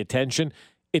grab the attention,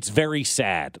 it's very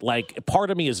sad. Like,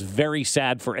 part of me is very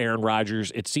sad for Aaron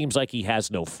Rodgers. It seems like he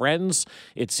has no friends.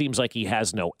 It seems like he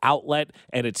has no outlet.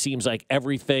 And it seems like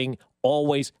everything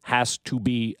always has to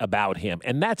be about him.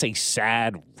 And that's a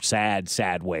sad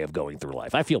way of going through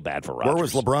life. I feel bad for Rodgers. Where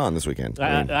was LeBron this weekend?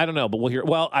 I don't know, but we'll hear.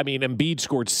 Well, I mean, Embiid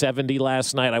scored 70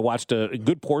 last night. I watched a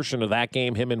good portion of that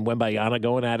game, him and Wembanyama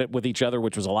going at it with each other,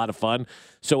 which was a lot of fun.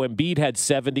 So Embiid had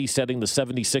 70, setting the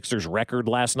 76ers record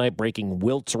last night, breaking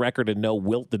Wilt's record, and no,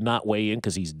 Wilt did not weigh in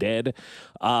because he's dead.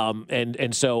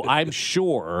 And so I'm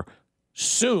sure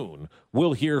soon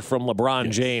we'll hear from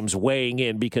LeBron James weighing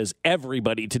in, because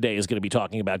everybody today is going to be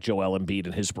talking about Joel Embiid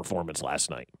and his performance last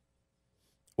night.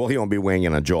 Well, he won't be weighing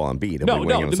in on Joel Embiid. No,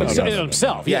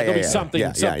 himself. There'll be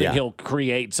something he'll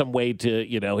create, some way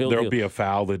to, there'll be a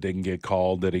foul that didn't get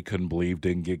called that he couldn't believe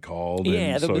didn't get called. Yeah,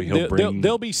 and so he'll bring.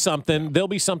 There'll be something. There'll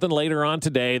be something later on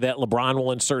today that LeBron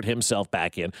will insert himself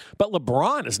back in. But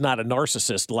LeBron is not a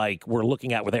narcissist like we're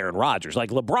looking at with Aaron Rodgers.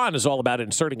 Like, LeBron is all about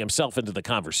inserting himself into the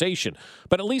conversation.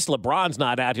 But at least LeBron's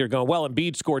not out here going, well,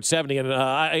 Embiid scored 70 and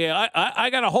I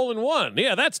got a hole-in-one.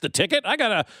 Yeah, that's the ticket. I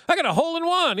got a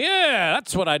hole-in-one. Yeah,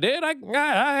 that's what I did. I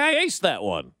aced that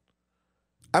one.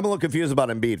 I'm a little confused about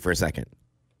Embiid for a second.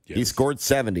 Yes. He scored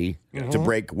 70 to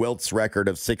break Wilt's record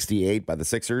of 68 by the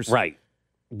Sixers. Right.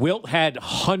 Wilt had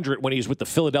 100 when he was with the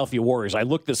Philadelphia Warriors. I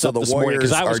looked this up this morning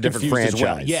because I was confused as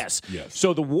well. Yes.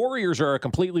 So the Warriors are a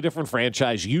completely different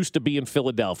franchise, used to be in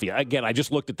Philadelphia. Again, I just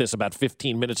looked at this about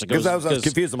 15 minutes ago. Because I was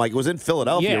confused. I'm like, it was in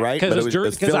Philadelphia, right?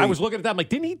 Because I was looking at that. I'm like,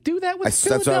 didn't he do that with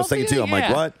Philadelphia? That's what I was thinking, too. I'm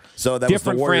like, what? So that was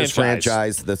the Warriors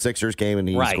franchise. The Sixers came and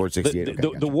he scored 68.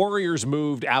 The Warriors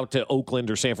moved out to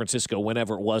Oakland or San Francisco,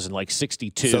 whenever it was, in like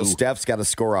 62. So Steph's got to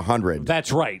score 100.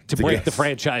 That's right, to break the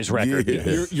franchise record.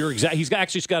 Yes. You're exact. He's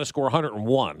actually got to score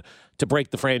 101 to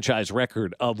break the franchise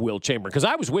record of Wilt Chamberlain. Because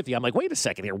I was with you. I'm like, wait a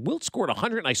second here. Wilt scored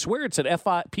 100, and I swear it said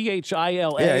Phila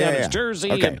on his jersey,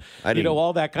 and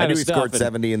all that kind of stuff. I knew he scored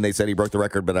 70, and they said he broke the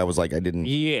record, but I was like, I didn't.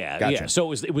 Yeah.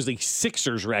 So it was a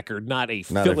Sixers record, not a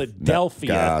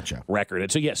Philadelphia record.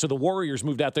 And so the Warriors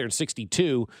moved out there in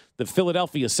 62. The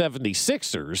Philadelphia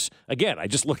 76ers, again, I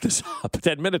just looked this up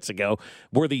 10 minutes ago,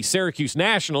 were the Syracuse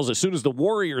Nationals. As soon as the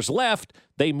Warriors left,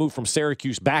 they moved from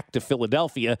Syracuse back to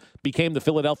Philadelphia, became the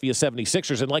Philadelphia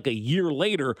 76ers, and like a year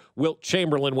later, Wilt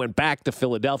Chamberlain went back to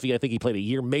Philadelphia. I think he played a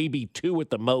year, maybe 2 at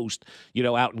the most,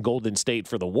 out in Golden State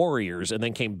for the Warriors, and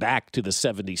then came back to the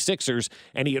 76ers,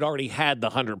 and he had already had the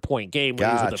 100-point game when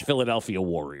he was with the Philadelphia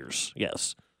Warriors.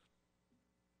 Yes.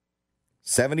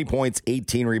 70 points,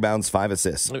 18 rebounds, 5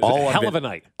 assists. It was a hell of a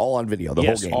night. All on video, the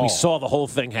whole game. We saw the whole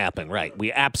thing happen, right.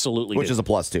 We absolutely Which did. is a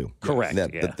plus, too. Correct.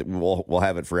 We'll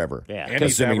have it forever. Yeah. And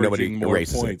he's averaging more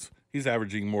points. He's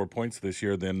averaging more points this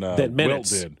year than Wilt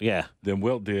did. Yeah. Than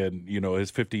Wilt did,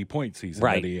 his 50 point season.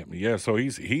 Right. Yeah, so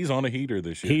he's on a heater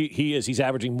this year. He is. He's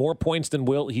averaging more points than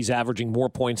Wilt. He's averaging more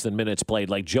points than minutes played.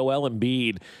 Like, Joel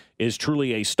Embiid is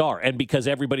truly a star. And because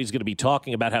everybody's going to be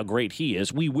talking about how great he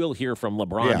is, we will hear from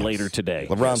LeBron later today.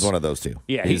 LeBron's one of those two.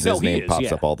 Yeah, his name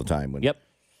pops up all the time.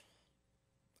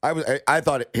 I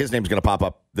thought his name's going to pop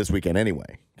up this weekend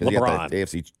anyway. Because he got the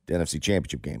NFC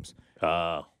Championship games.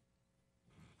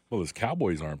 Well, his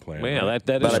Cowboys aren't playing. Yeah, right?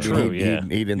 that is true.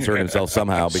 He'd insert himself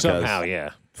somehow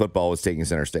because football was taking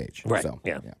center stage. Right. So,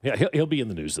 yeah. He'll be in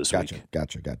the news this week.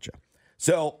 Gotcha.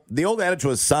 So the old adage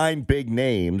was sign big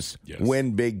names,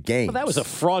 win big games. Well, that was a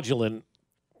fraudulent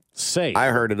saying. I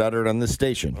heard it uttered on this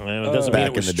station. It doesn't mean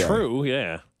it was true.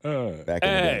 Yeah. Back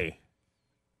in the day.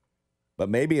 But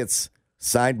maybe it's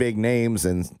sign big names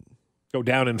and go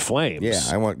down in flames. Yeah,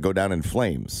 I want to go down in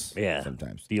flames. Yeah.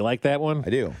 Sometimes. Do you like that one? I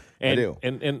do. I do.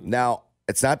 And now,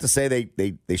 it's not to say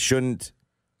they shouldn't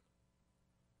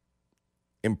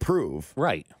improve.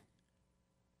 Right.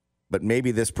 But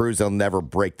maybe this proves they'll never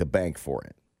break the bank for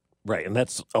it. Right, and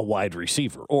that's a wide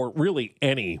receiver, or really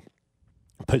any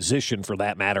position for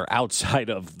that matter outside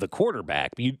of the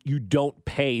quarterback. You don't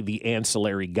pay the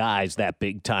ancillary guys that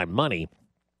big-time money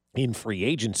in free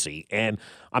agency. And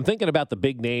I'm thinking about the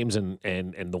big names and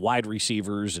the wide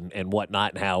receivers and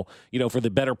whatnot, and how, for the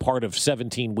better part of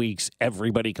 17 weeks,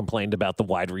 everybody complained about the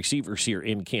wide receivers here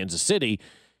in Kansas City.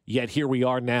 Yet here we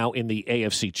are now in the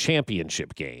AFC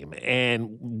Championship game.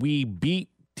 And we beat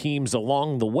teams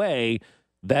along the way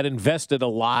that invested a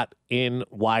lot in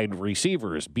wide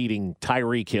receivers, beating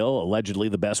Tyreek Hill, allegedly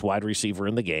the best wide receiver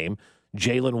in the game.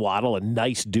 Jalen Waddle, a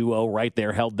nice duo right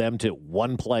there, held them to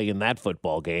one play in that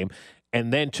football game,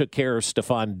 and then took care of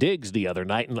Stephon Diggs the other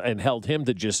night and held him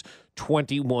to just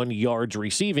 21 yards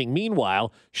receiving.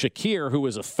 Meanwhile, Shakir, who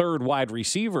was a third wide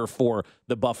receiver for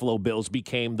the Buffalo Bills,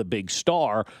 became the big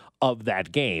star of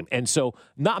that game. And so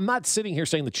I'm not sitting here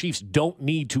saying the Chiefs don't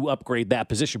need to upgrade that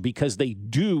position, because they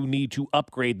do need to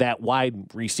upgrade that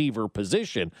wide receiver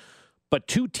position. But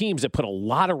two teams that put a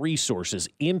lot of resources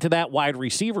into that wide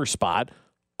receiver spot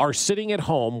are sitting at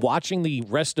home watching the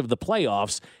rest of the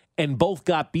playoffs, and both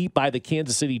got beat by the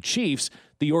Kansas City Chiefs,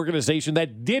 the organization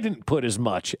that didn't put as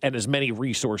much and as many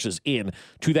resources in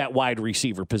to that wide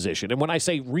receiver position. And when I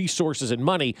say resources and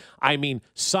money, I mean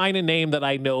sign a name that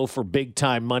I know for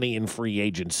big-time money in free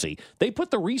agency. They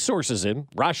put the resources in.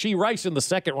 Rashee Rice in the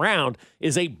second round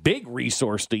is a big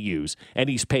resource to use, and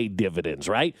he's paid dividends,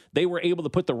 right? They were able to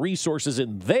put the resources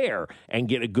in there and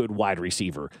get a good wide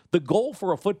receiver. The goal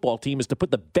for a football team is to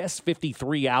put the best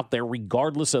 53 out there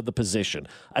regardless of the position.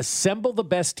 Assemble the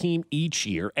best team each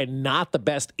year and not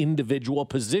the best individual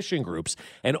position groups.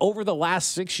 And over the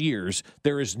last 6 years,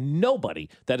 there is nobody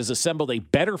that has assembled a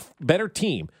better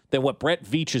team than what Brett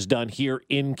Veach has done here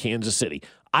in Kansas City.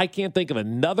 I can't think of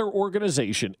another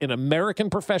organization in American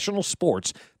professional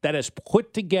sports that has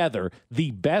put together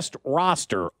the best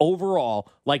roster overall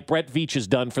like Brett Veach has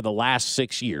done for the last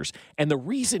 6 years. And the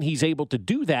reason he's able to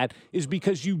do that is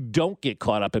because you don't get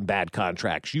caught up in bad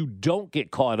contracts. You don't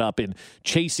get caught up in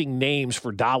chasing names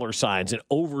for dollar signs and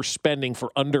overspending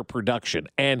for underproduction.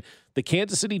 And the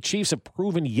Kansas City Chiefs have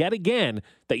proven yet again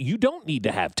that you don't need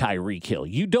to have Tyreek Hill.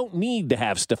 You don't need to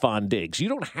have Stephon Diggs. You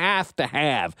don't have to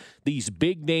have these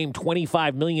big-name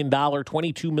 $25 million,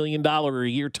 $22 million a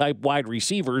year type wide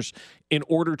receivers in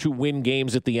order to win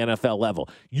games at the NFL level.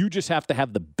 You just have to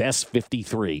have the best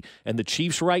 53. And the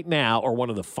Chiefs right now are one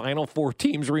of the final 4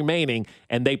 teams remaining,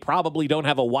 and they probably don't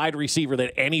have a wide receiver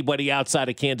that anybody outside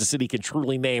of Kansas City can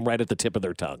truly name right at the tip of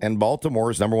their tongue. And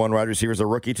Baltimore's number one wide receiver is a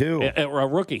rookie, too. A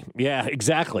rookie. Yeah,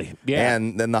 exactly. Yeah.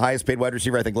 And then the highest paid wide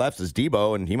receiver I think left is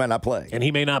Debo, and he might not play. And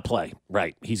he may not play.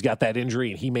 Right. He's got that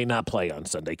injury, and he may not play on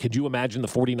Sunday. Could you imagine the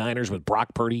 49ers with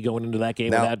Brock Purdy going into that game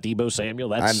without Debo Samuel?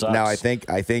 That sucks. Now, I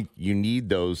think you need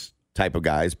those type of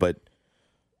guys, but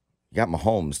you got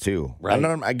Mahomes too. Right.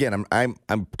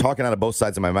 I'm talking out of both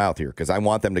sides of my mouth here because I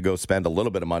want them to go spend a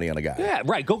little bit of money on a guy. Yeah,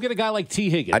 right. Go get a guy like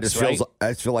T. Higgins. I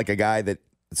just feel like a guy that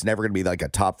it's never going to be like a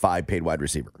top 5 paid wide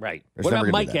receiver. Right. What about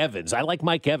Mike Evans? I like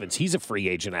Mike Evans. He's a free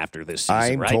agent after this season,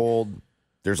 I'm right? told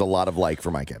there's a lot of like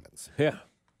for Mike Evans. Yeah.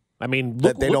 I mean,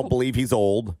 they don't believe he's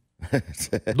old.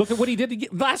 Look at what he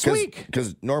did last week.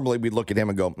 Because normally we look at him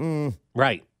and go,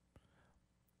 right.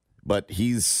 But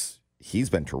he's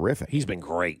been terrific. He's been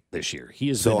great this year. He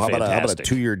has been fantastic. fantastic. How about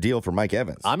a 2-year deal for Mike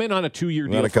Evans? I'm in on a 2-year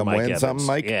deal to for come Mike win Evans. something,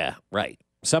 Mike? Yeah, right.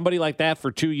 Somebody like that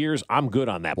for 2 years, I'm good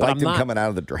on that. But Liked him coming out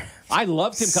of the draft. I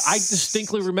loved him. I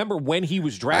distinctly remember when he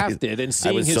was drafted and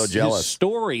seeing his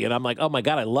story, and I'm like, oh my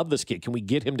God, I love this kid. Can we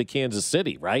get him to Kansas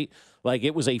City, right? Like,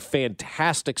 it was a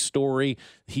fantastic story.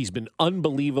 He's been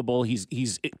unbelievable.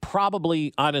 He's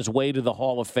probably on his way to the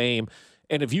Hall of Fame.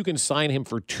 And if you can sign him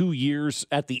for 2 years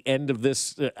at the end of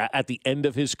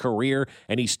his career,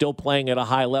 and he's still playing at a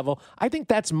high level, I think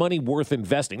that's money worth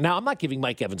investing. Now, I'm not giving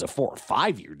Mike Evans a 4 or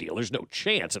 5 year deal. There's no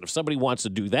chance. And if somebody wants to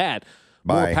do that,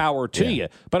 more power to you.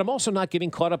 But I'm also not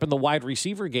getting caught up in the wide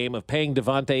receiver game of paying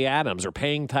Devontae Adams or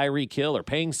paying Tyreek Hill or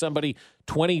paying somebody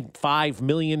 $25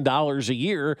 million a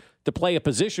year to play a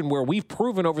position where we've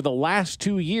proven over the last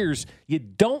 2 years you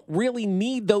don't really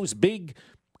need those big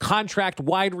contract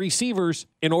wide receivers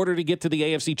in order to get to the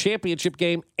AFC Championship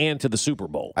game and to the Super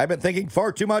Bowl. I've been thinking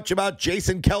far too much about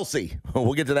Jason Kelce.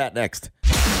 We'll get to that next.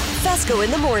 Fesco in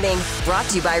the Morning, brought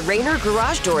to you by Rainer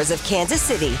Garage Doors of Kansas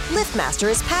City. LiftMaster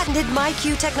has patented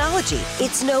MyQ technology.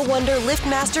 It's no wonder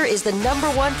LiftMaster is the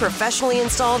 #1 professionally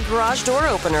installed garage door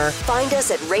opener. Find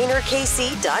us at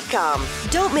RainerKC.com.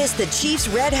 Don't miss the Chiefs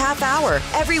Red Half Hour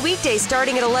every weekday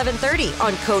starting at 11:30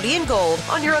 on Cody and Gold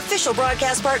on your official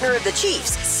broadcast partner of the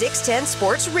Chiefs, 610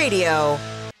 Sports Radio.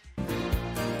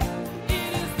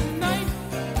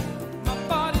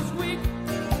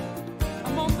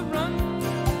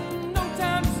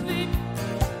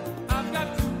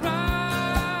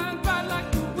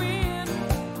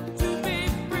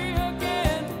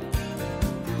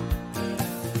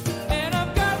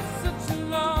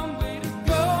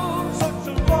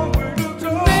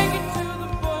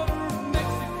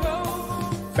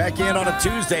 Back in on a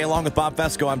Tuesday along with Bob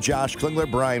Fesco. I'm Josh Klingler,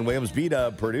 Brian Williams,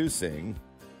 BDub producing.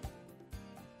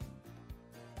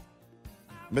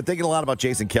 I've been thinking a lot about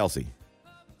Jason Kelce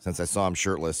since I saw him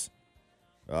shirtless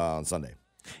on Sunday.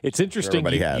 It's interesting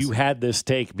Sure, you had this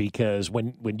take because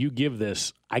when you give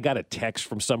this, I got a text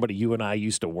from somebody you and I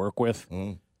used to work with,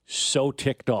 so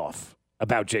ticked off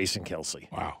about Jason Kelce.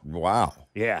 Wow.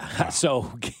 Yeah. Wow.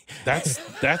 So that's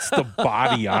the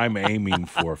body I'm aiming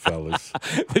for, fellas.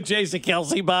 The Jason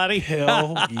Kelce body?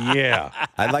 Hell yeah.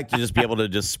 I'd like to just be able to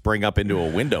just spring up into a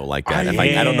window like that.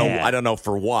 I don't know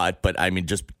for what, but I mean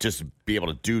just be able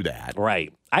to do that.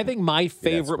 Right. I think my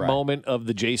favorite moment of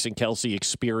the Jason Kelce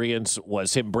experience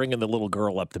was him bringing the little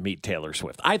girl up to meet Taylor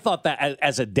Swift. I thought that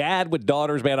as a dad with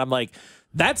daughters, man, I'm like,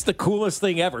 that's the coolest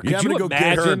thing ever. Could you go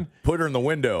imagine? Get her and put her in the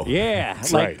window? Yeah.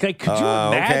 Like could you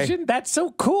imagine? Okay. That's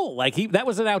so cool. Like that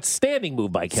was an outstanding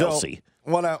move by Kelce.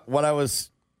 So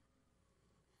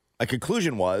a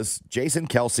conclusion was Jason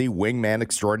Kelce, wingman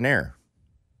extraordinaire.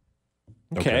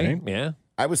 Okay. Yeah.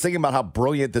 I was thinking about how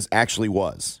brilliant this actually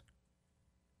was.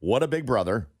 What a big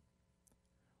brother.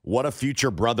 What a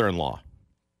future brother-in-law.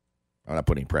 I'm not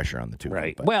putting pressure on the two.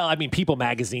 Right. Well, I mean, People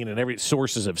Magazine and every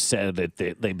sources have said that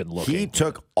they've been looking. He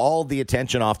took all the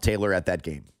attention off Taylor at that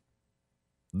game.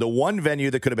 The one venue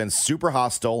that could have been super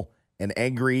hostile and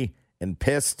angry and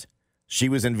pissed, she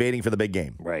was invading for the big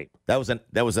game. Right. That was I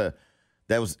don't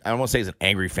want to say it's an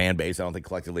angry fan base. I don't think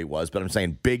collectively it was, but I'm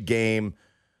saying big game.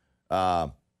 They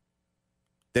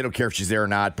don't care if she's there or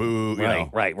not. Boo. You know.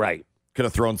 Right. Could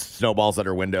have thrown snowballs at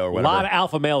her window or whatever. A lot of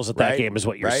alpha males at that game is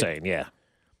what you're saying, yeah.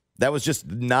 That was just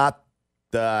not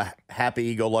the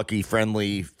happy-go-lucky,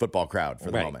 friendly football crowd for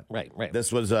the moment. Right.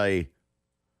 This was we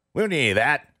don't need any of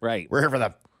that. Right. We're here for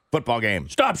the football game.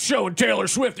 Stop showing Taylor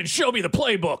Swift and show me the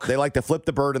playbook. They like to flip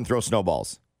the bird and throw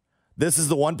snowballs. This is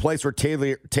the one place where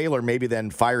Taylor maybe then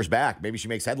fires back. Maybe she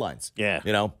makes headlines. Yeah.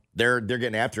 You know, they're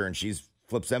getting after her and she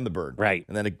flips them the bird. Right.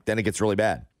 And then it gets really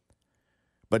bad.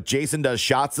 But Jason does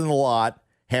shots in the lot,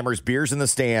 hammers beers in the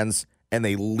stands, and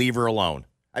they leave her alone.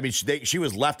 I mean, she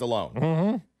was left alone.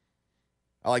 Mm-hmm.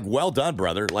 I'm like, well done,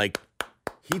 brother. Like,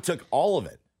 he took all of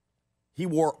it. He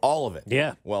wore all of it.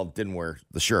 Yeah. Well, didn't wear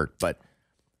the shirt, but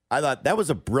I thought that was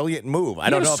a brilliant move. I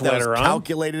don't know if that was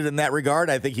calculated in that regard.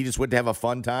 I think he just went to have a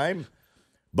fun time.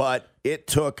 But it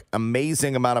took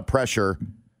amazing amount of pressure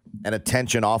and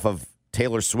attention off of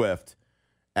Taylor Swift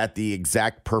at the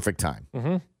exact perfect time.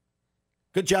 Mm-hmm.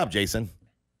 Good job, Jason.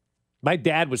 My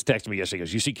dad was texting me yesterday. He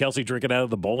goes, you see Kelce drinking out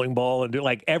of the bowling ball? And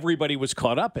like everybody was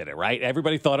caught up in it, right?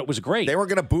 Everybody thought it was great. They were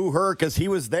going to boo her because he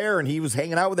was there and he was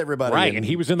hanging out with everybody. Right, and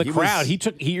he was in the crowd.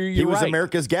 He was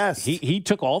America's guest. He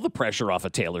took all the pressure off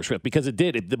of Taylor Swift because it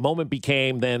did. The moment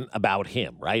became then about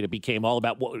him, right? It became all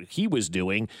about what he was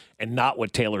doing and not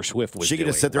what Taylor Swift was doing. She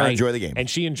could just sit there and enjoy the game. And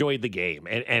she enjoyed the game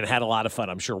and had a lot of fun,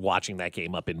 I'm sure, watching that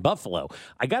game up in Buffalo.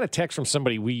 I got a text from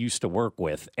somebody we used to work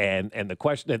with, and the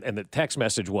question and the text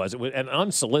message was an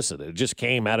unsolicited. It just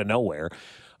came out of nowhere.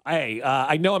 Hey,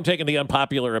 I know I'm taking the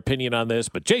unpopular opinion on this,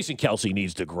 but Jason Kelce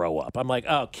needs to grow up. I'm like,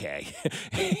 okay,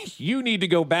 you need to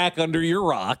go back under your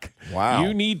rock. Wow.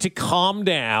 You need to calm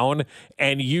down,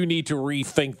 and you need to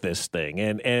rethink this thing.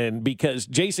 And because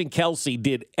Jason Kelce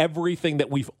did everything that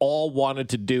we've all wanted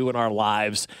to do in our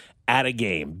lives at a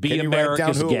game. Be Can you America's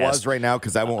write down who guest. it was right now?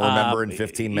 Because I won't remember in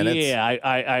 15 minutes. Yeah,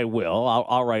 I will.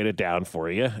 I'll write it down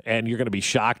for you, and you're going to be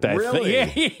shocked. Really?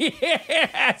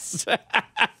 Yes.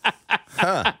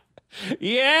 Huh.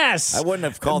 Yes. I wouldn't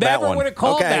have called that one. Never would have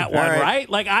called that one, right. right?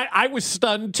 Like, I was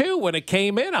stunned, too, when it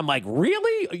came in. I'm like,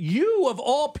 really? You, of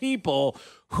all people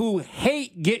who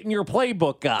hate getting your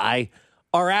playbook guy,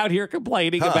 are out here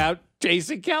complaining about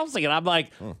Jason Kelce. And I'm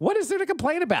like, what is there to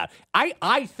complain about?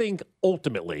 I think,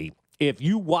 ultimately, if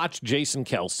you watch Jason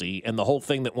Kelce and the whole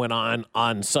thing that went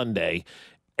on Sunday,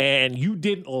 and you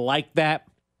didn't like that,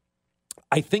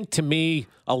 I think, to me,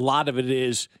 a lot of it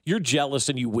is you're jealous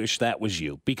and you wish that was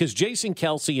you. Because Jason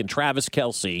Kelce and Travis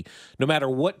Kelce, no matter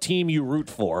what team you root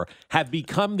for, have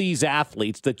become these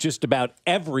athletes that just about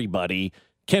everybody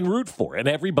can root for and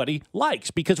everybody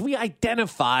likes because we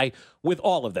identify with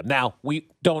all of them. Now, we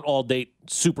don't all date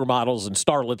supermodels and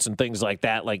starlets and things like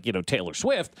that, like, Taylor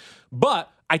Swift,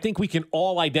 but I think we can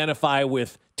all identify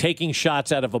with taking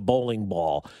shots out of a bowling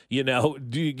ball,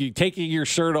 taking your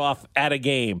shirt off at a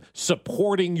game,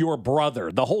 supporting your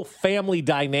brother. The whole family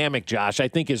dynamic, Josh, I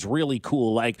think is really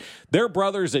cool. Like, they're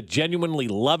brothers that genuinely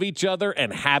love each other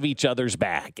and have each other's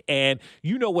back. And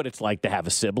you know what it's like to have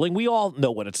a sibling. We all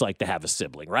know what it's like to have a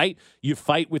sibling, right? You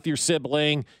fight with your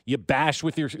sibling, you bash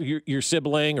with your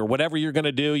sibling or whatever you're going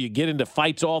to do. You get into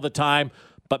fights all the time.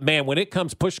 But, man, when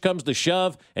push comes to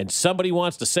shove and somebody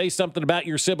wants to say something about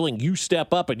your sibling, you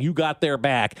step up and you got their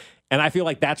back. And I feel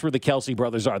like that's where the Kelsey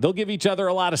brothers are. They'll give each other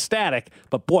a lot of static,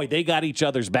 but, boy, they got each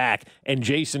other's back. And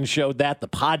Jason showed that. The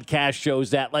podcast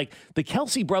shows that. Like, the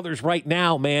Kelsey brothers right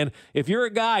now, man, if you're a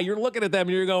guy, you're looking at them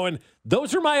and you're going,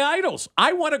 those are my idols.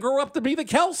 I want to grow up to be the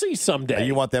Kelseys someday.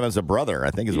 You want them as a brother,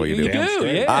 I think is what you do. You do,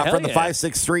 yeah. From the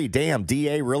 563, damn,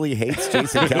 DA really hates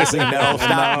Jason Kelsey. No,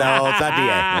 stop. No, it's not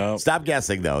DA. No. Stop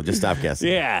guessing, though. Just stop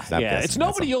guessing. Yeah, stop guessing. It's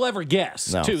nobody you'll ever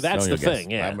guess, No, too. That's no the one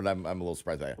thing, you'll yeah. guess. I'm a little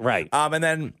surprised by that. Right. And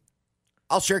then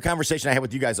I'll share a conversation I had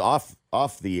with you guys off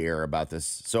the air about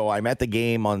this. So I'm at the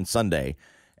game on Sunday,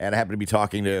 and I happen to be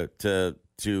talking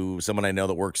to someone I know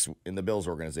that works in the Bills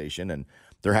organization, and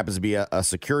there happens to be a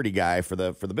security guy for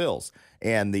the Bills.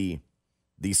 And the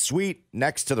suite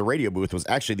next to the radio booth was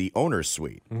actually the owner's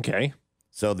suite. Okay.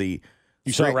 So you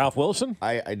saw Ralph Wilson?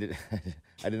 I did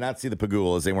I did not see the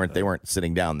Pagulas. They weren't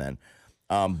sitting down then.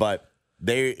 But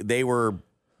they were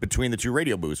between the two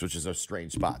radio booths, which is a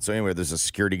strange spot. So anyway, there's a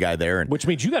security guy there. Which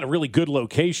means you got a really good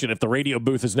location if the radio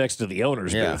booth is next to the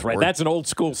owner's booth, right? That's an old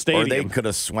school stadium. Or they could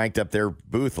have swanked up their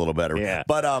booth a little better. Yeah.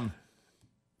 But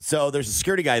so there's a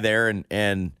security guy there,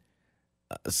 and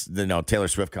Taylor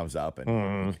Swift comes up,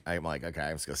 and I'm like, okay,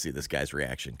 I'm just going to see this guy's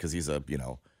reaction because he's a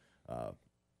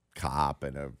cop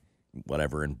and a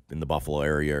whatever in the Buffalo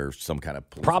area or some kind of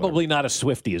police, probably not a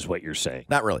Swiftie is what you're saying.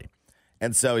 Not really.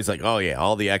 And so he's like, oh, yeah,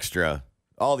 all the extra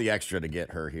to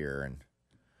get her here. And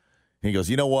he goes,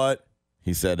 you know what?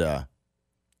 He said,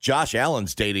 Josh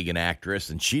Allen's dating an actress,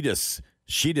 and she just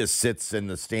sits in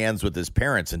the stands with his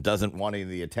parents and doesn't want any of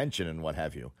the attention and what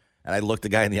have you. And I look the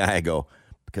guy in the eye, I go,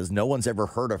 because no one's ever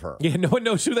heard of her. Yeah, no one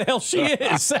knows who the hell she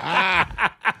is.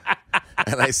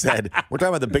 And I said, we're talking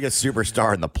about the biggest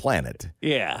superstar on the planet.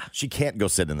 Yeah. She can't go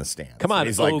sit in the stands. Come on,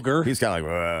 he's ogre. Like, he's kind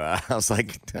of like, I was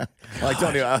like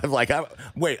Tony, I'm like,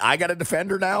 wait, I got to defend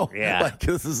her now? Yeah. Like,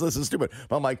 this is stupid.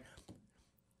 But I'm like,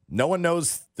 no one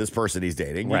knows this person he's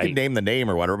dating. Right. You can name the name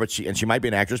or whatever, but she might be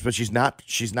an actress, but she's not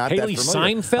Haley that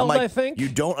familiar. Seinfeld, I'm like, I think. You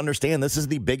don't understand. This is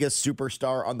the biggest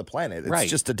superstar on the planet.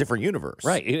 It's just a different universe.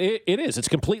 Right. It is. It's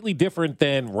completely different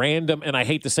than random, and I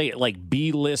hate to say it, like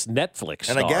B-list Netflix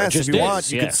star. And I guess if you want,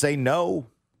 you could say no.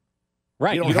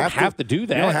 Right. You don't have to do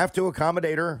that. You don't have to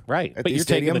accommodate her. Right. At But these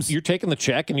you're taking the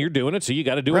check and you're doing it, so you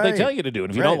got to do what they tell you to do.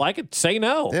 And if you don't like it, say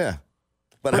no. Yeah.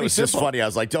 But it was just funny. I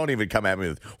was like, don't even come at me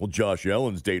with, well, Josh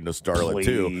Allen's dating a starlet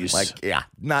too. Like, yeah,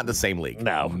 not in the same league.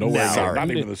 No. Not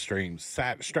even the same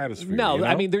stratosphere. No, you know?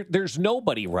 I mean, there's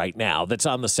nobody right now that's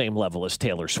on the same level as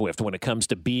Taylor Swift when it comes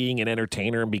to being an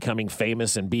entertainer and becoming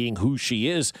famous and being who she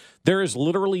is. There is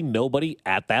literally nobody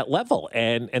at that level,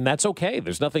 and that's okay.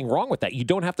 There's nothing wrong with that. You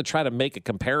don't have to try to make a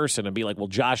comparison and be like, well,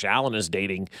 Josh Allen is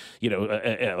dating,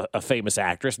 a famous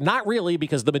actress. Not really,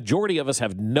 because the majority of us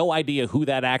have no idea who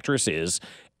that actress is.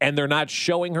 And they're not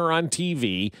showing her on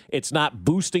TV. It's not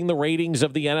boosting the ratings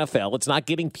of the NFL. It's not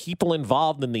getting people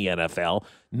involved in the NFL.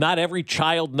 Not every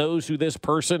child knows who this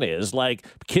person is. Like,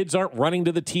 kids aren't running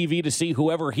to the TV to see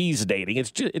whoever he's dating.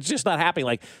 It's just not happening.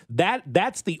 Like,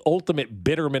 that's the ultimate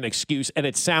Bitterman excuse, and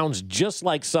it sounds just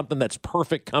like something that's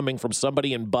perfect coming from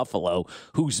somebody in Buffalo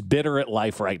who's bitter at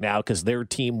life right now because their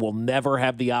team will never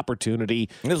have the opportunity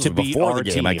this to was beat before our the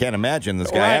game. team. I can't imagine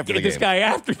this guy after the game. This guy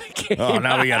after the game. Oh,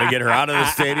 now we got to get her out of the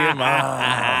stadium.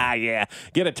 Yeah.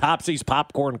 Get a Topsy's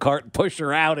popcorn cart and push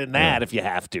her out in that if you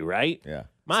have to, right? Yeah.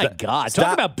 My God.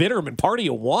 Talk about Bitterman, party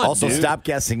of one. Also, dude. Stop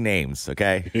guessing names,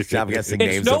 okay? Stop guessing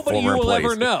names of nobody former you will employees.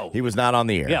 ever know. He was not on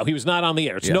the air. Yeah, he was not on the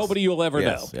air. It's nobody you'll ever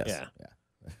know. Yes. Yeah.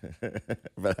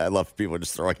 But I love people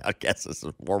just throwing out guesses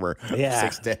of former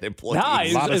 610 employees.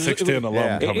 No, a lot of 610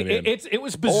 alum coming in. It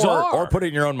was bizarre. Or put it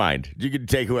in your own mind. You can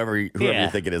take whoever you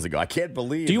think it is and go, I can't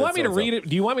believe. Do you want me to read it?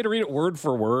 Do you want me to read it word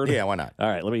for word? Yeah, why not? All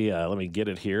right, let me get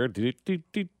it here.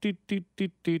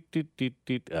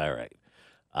 All right.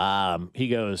 He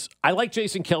goes, I like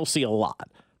Jason Kelsey a lot,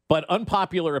 but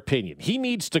unpopular opinion. He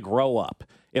needs to grow up.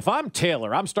 If I'm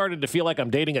Taylor, I'm starting to feel like I'm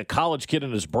dating a college kid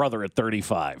and his brother at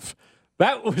 35.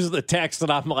 That was the text,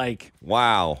 and I'm like,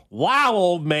 wow,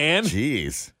 old man.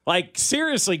 Jeez. Like,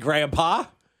 seriously, Grandpa,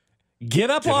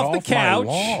 get off the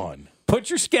couch,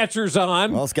 put your Skechers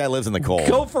on. Well, this guy lives in the cold.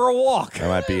 Go for a walk. That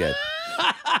might be it.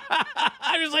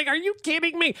 I was like, are you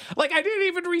kidding me? Like, I didn't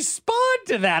even respond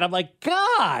to that. I'm like,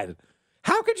 God,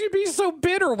 how could you be so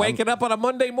bitter waking up on a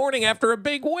Monday morning after a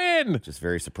big win? Just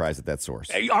very surprised at that source.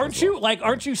 Aren't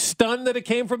you stunned that it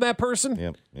came from that person?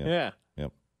 Yep. Yeah.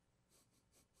 Yep.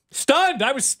 Stunned.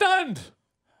 I was stunned.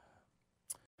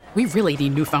 We really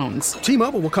need new phones.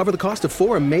 T-Mobile will cover the cost of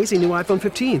 4 amazing new iPhone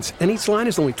 15s, and each line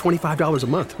is only $25 a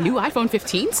month. New iPhone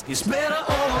 15s? It's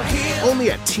better over here.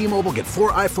 Only at T-Mobile, get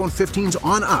 4 iPhone 15s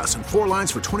on us and 4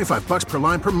 lines for $25 per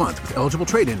line per month with eligible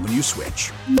trade-in when you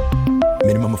switch.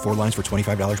 Minimum of 4 lines for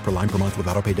 $25 per line per month with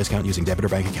autopay discount using debit or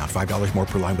bank account. $5 more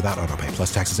per line without autopay,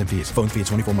 plus taxes and fees. Phone fee at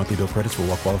 24 monthly bill credits for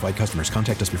well-qualified customers.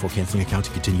 Contact us before canceling account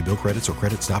to continue bill credits or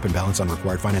credit stop and balance on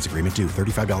required finance agreement due.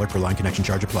 $35 per line connection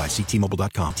charge applies. See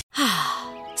T-Mobile.com.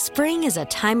 Spring is a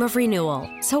time of renewal,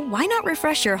 so why not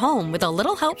refresh your home with a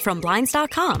little help from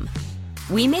Blinds.com?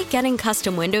 We make getting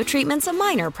custom window treatments a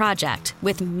minor project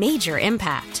with major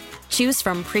impact. Choose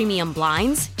from premium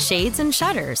blinds, shades, and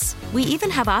shutters. We even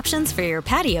have options for your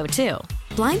patio, too.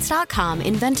 Blinds.com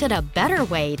invented a better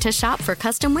way to shop for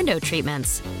custom window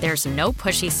treatments. There's no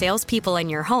pushy salespeople in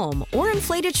your home or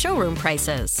inflated showroom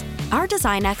prices. Our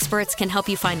design experts can help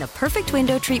you find the perfect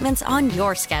window treatments on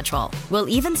your schedule. We'll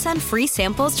even send free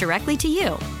samples directly to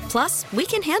you. Plus, we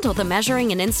can handle the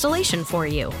measuring and installation for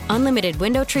you. Unlimited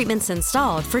window treatments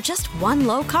installed for just one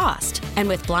low cost. And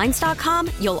with Blinds.com,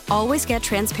 you'll always get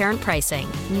transparent pricing.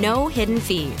 No hidden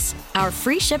fees. Our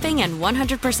free shipping and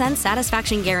 100%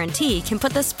 satisfaction guarantee can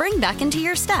put the spring back into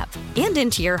your step and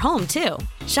into your home, too.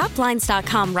 Shop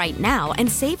Blinds.com right now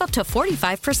and save up to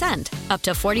 45%. Up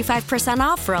to 45%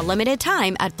 off for a limited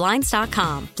time at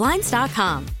Blinds.com.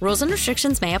 Blinds.com. Rules and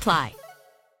restrictions may apply.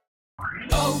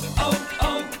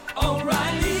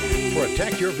 O'Reilly.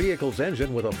 Protect your vehicle's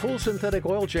engine with a full synthetic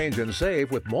oil change and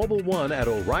save with Mobile One at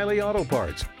O'Reilly Auto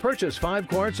Parts. Purchase 5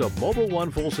 quarts of Mobile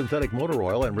One full synthetic motor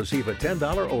oil and receive a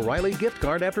 $10 O'Reilly gift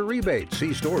card after rebate.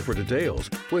 See store for details.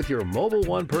 With your Mobile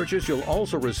One purchase, you'll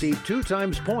also receive 2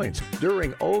 times points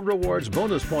during O Rewards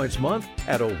Bonus Points Month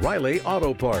at O'Reilly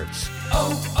Auto Parts.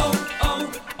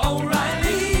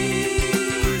 O'Reilly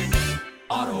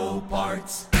Auto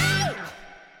Parts.